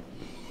stuff.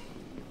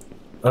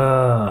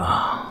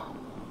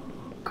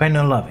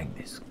 Kinda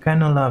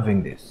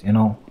loving this, you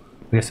know,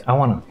 because I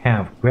want to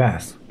have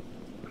grass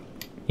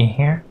in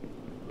here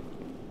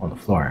on the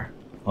floor.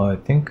 I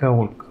think I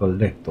will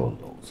collect all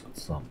those at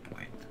some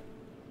point.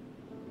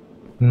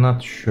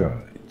 Not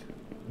sure it.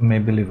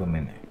 Maybe leave them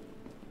in there.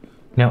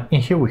 Now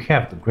in here we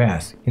have the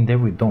grass, in there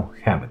we don't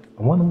have it.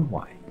 I wonder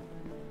why.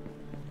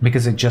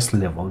 Because I just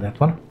leveled that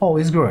one. Oh,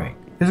 it's growing.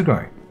 It's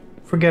growing.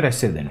 Forget I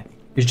said anything.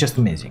 It's just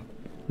amazing.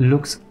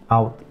 Looks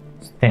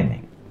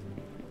outstanding.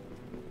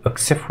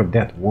 Except for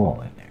that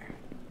wall in there,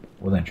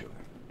 wouldn't you?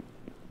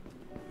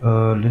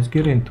 Let's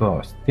get into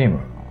our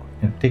steamer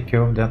and take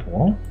care of that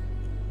wall,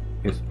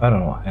 because I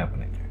don't know what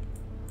happened in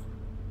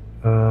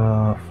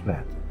there.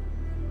 Flat.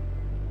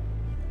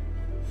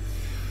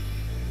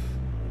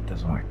 It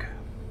doesn't work.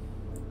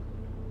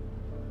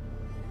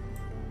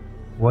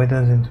 Why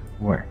doesn't it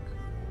work?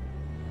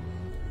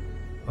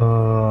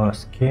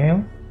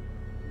 Scale.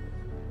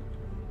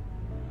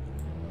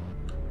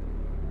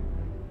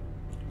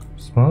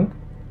 Smooth.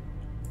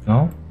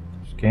 No,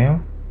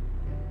 scale.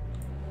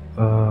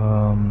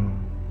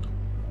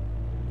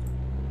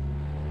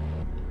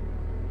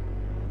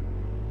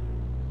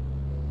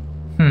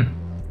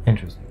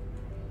 Interesting.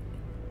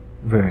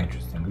 Very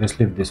interesting. Let's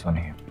leave this one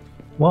here.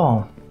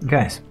 Well,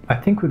 guys, I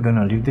think we're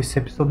gonna leave this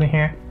episode in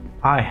here.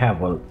 I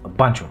have a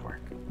bunch of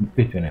work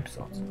between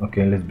episodes.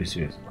 Okay, let's be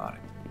serious about it.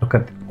 Look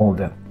at all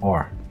that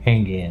ore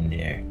hanging in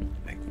there,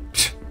 like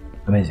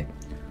amazing.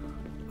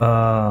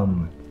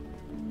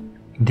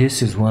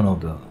 This is one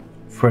of the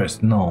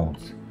first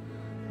nodes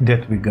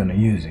that we're gonna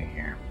use in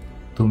here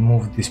to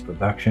move this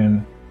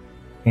production,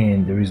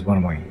 and there is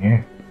one more in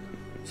here.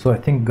 So I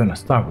think we're gonna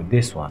start with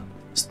this one.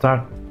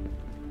 Start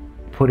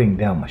putting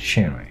down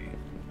machinery,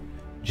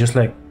 just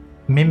like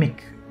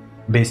mimic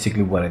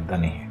basically what I've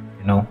done in here,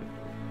 you know.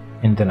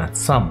 And then at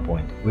some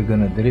point we're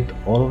gonna delete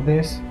all of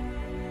this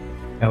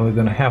and we're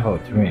gonna have our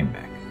terrain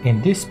back.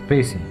 In this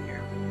space in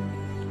here,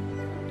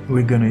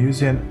 we're gonna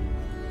use it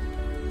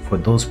for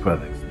those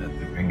products that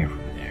we bring in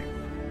from there.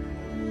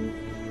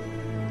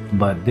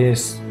 But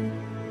this,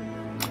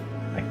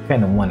 I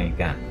kind of want it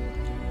gone.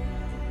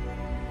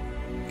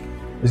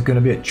 It's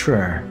gonna be a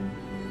chore,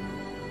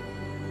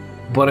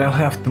 but I'll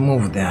have to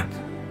move that,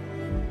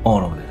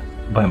 all of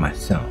that, by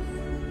myself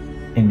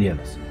in the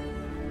other side.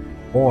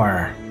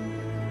 Or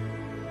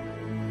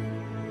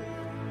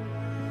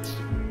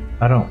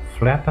I don't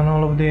flatten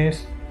all of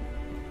this,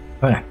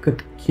 but I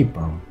could keep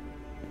them.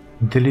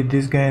 Delete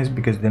these guys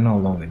because they're no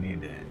longer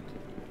needed.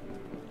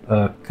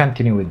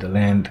 Continue with the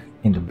land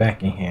in the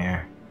back in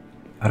here.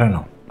 I don't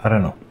know.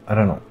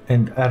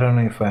 And I don't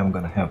know if I'm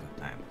gonna have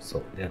the time.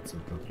 So that's a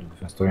totally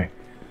different story.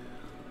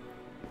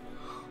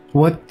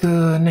 What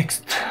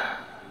next?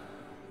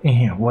 In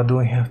here, what do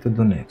I have to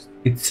do next?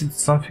 It's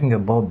something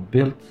about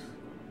build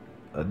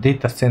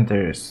data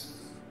centers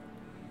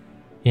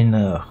in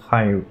a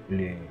highly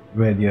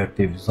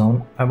radioactive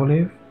zone, I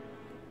believe.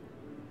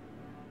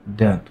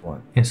 That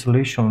one.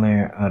 Insulation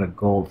layer out of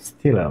gold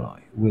steel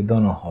alloy. We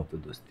don't know how to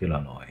do steel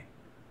alloy.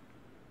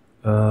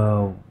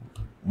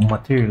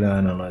 Material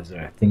analyzer,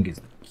 I think, is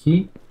the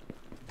key.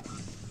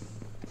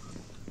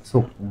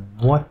 So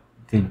what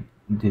did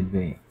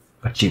we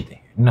achieve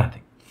there?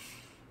 Nothing.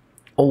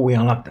 Oh, we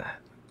unlocked that.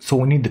 So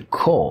we need the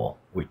coal,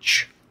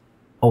 which,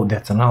 oh,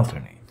 that's an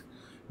alternate.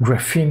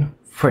 Graphene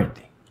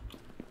 30.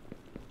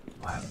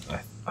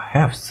 I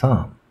have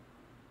some.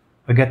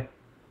 I got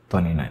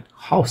 29.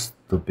 How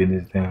stupid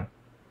is that?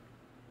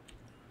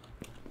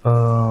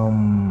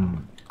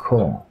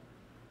 Coal,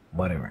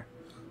 whatever.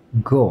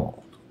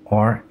 Gold,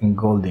 ore and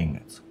gold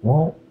ingots.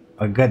 Well,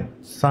 I got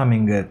some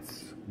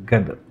ingots,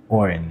 got the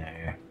ore in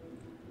there.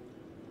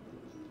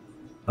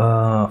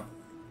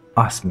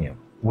 Osmium,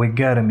 we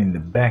got them in the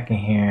back in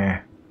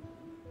here.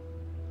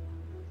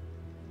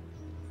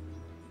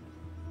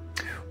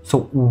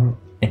 So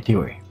in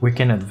theory, we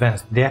can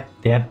advance that,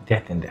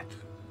 and that,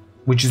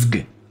 which is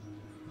good.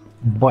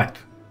 But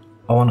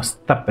I want to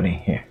stop it in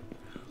here.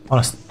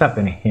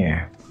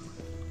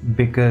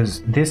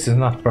 Because this is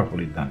not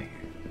properly done here.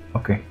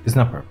 Okay, it's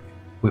not properly.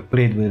 We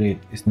played with it.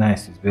 It's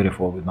nice. It's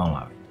beautiful. We don't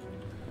love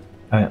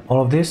it.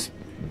 All of this,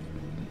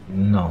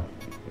 no.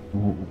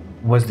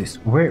 What's this?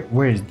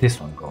 Where is this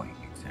one going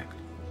exactly?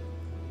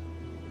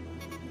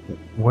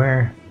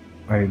 Where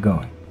are you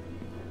going?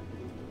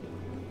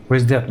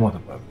 Where's that water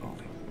pipe going?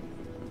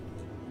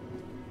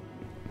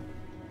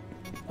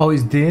 Oh,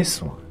 is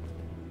this one?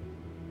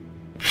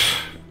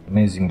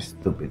 Amazing,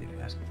 stupid, if you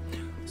ask me.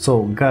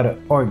 So gotta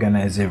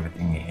organize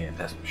everything in here,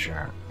 that's for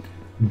sure.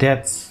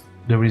 That's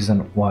the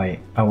reason why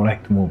I would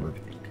like to move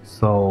everything.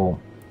 So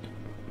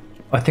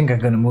I think I'm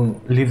gonna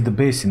leave the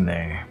base in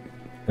there,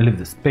 leave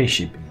the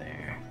spaceship in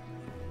there,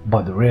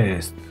 but the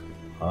rest,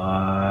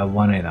 I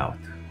want it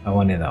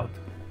out.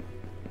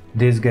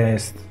 These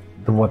guys,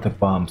 the water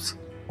pumps,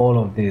 all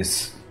of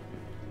this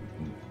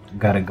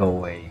gotta go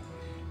away.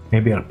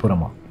 Maybe I'll put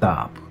them on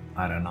top,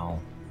 I don't know.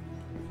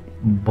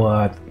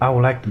 But I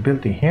would like to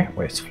build in here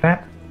where it's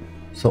flat,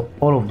 so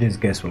all of these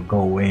guys will go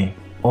away.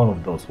 All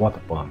of those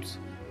water pumps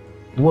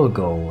will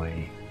go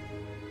away,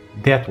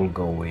 that will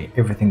go away,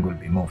 everything will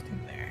be moved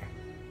in there.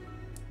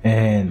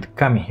 And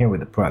come in here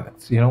with the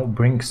products, you know,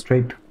 bring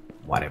straight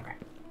whatever,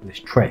 the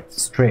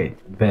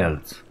straight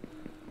belts.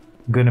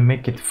 Gonna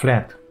make it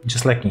flat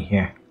just like in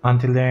here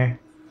until there.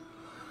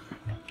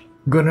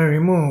 Gonna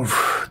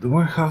remove the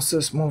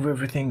warehouses, move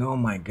everything. Oh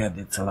my god,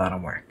 it's a lot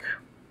of work.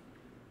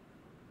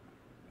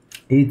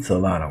 It's a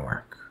lot of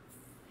work.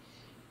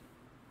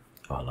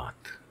 A lot.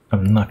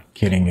 I'm not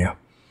kidding you.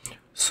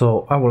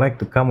 So I would like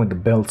to come with the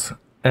belts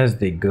as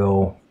they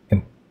go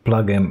and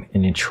plug them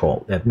in each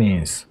hole. That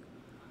means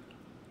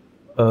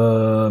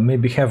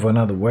maybe have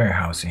another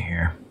warehouse in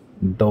here.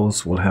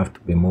 Those will have to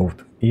be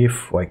moved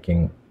if I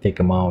can take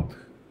them out.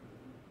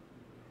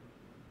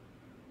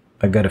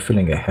 I got a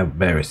feeling I have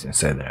berries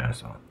inside there,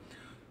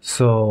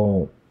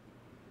 so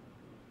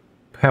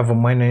have a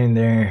miner in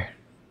there,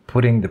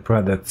 putting the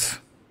products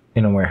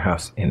in a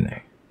warehouse in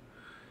there.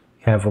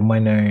 Have a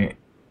miner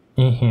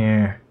in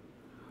here,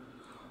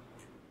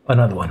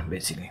 another one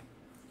basically.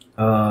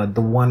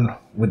 The one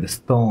with the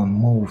stone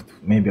moved,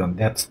 maybe on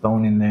that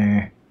stone in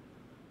there.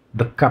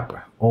 The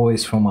copper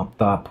always from up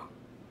top,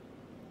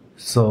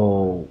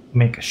 so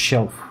make a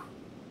shelf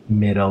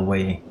middle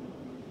way,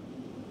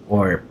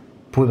 or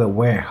put a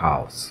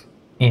warehouse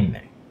in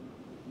there.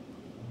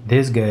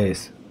 These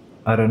guys,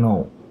 I don't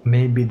know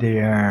maybe they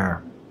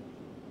are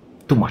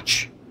too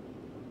much.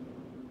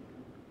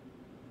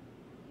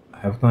 I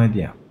have no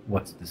idea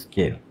what's the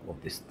scale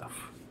of this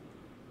stuff.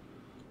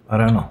 I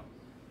don't know.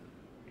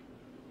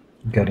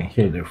 Got in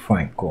here the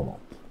fine column.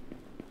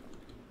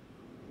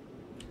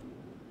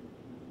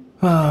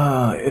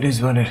 It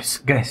is what it is.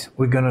 Guys,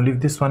 we're gonna leave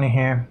this one in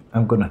here.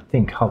 I'm gonna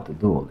think how to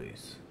do all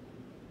this.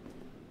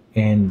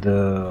 And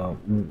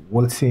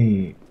we'll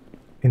see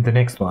in the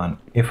next one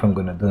if I'm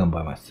gonna do them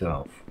by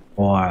myself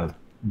or I'll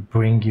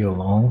bring you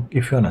along.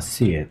 If you wanna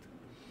see it,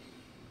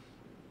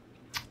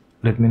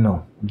 let me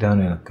know down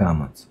in the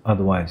comments.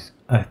 Otherwise,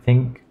 I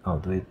think I'll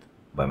do it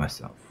by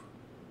myself.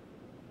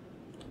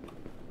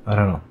 I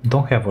don't know.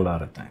 Don't have a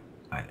lot of time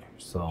either,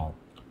 so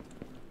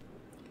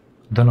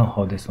don't know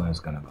how this one is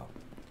gonna go.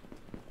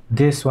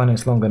 This one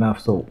is long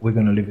enough, so we're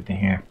gonna leave it in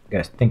here.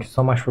 Guys, thank you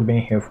so much for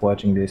being here, for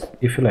watching this.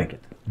 If you like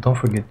it, don't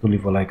forget to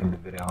leave a like on the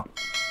video.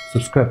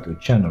 Subscribe to the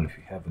channel if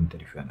you haven't,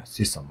 and if you wanna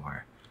see some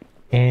more.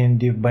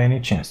 And if by any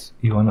chance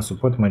you wanna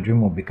support my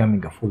dream of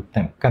becoming a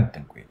full-time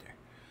content creator,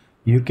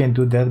 you can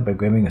do that by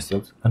grabbing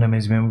yourself an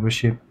amazing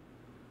membership.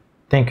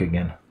 Thank you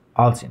again.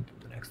 I'll see you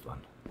in the next one.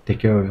 Take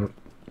care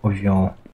of you all.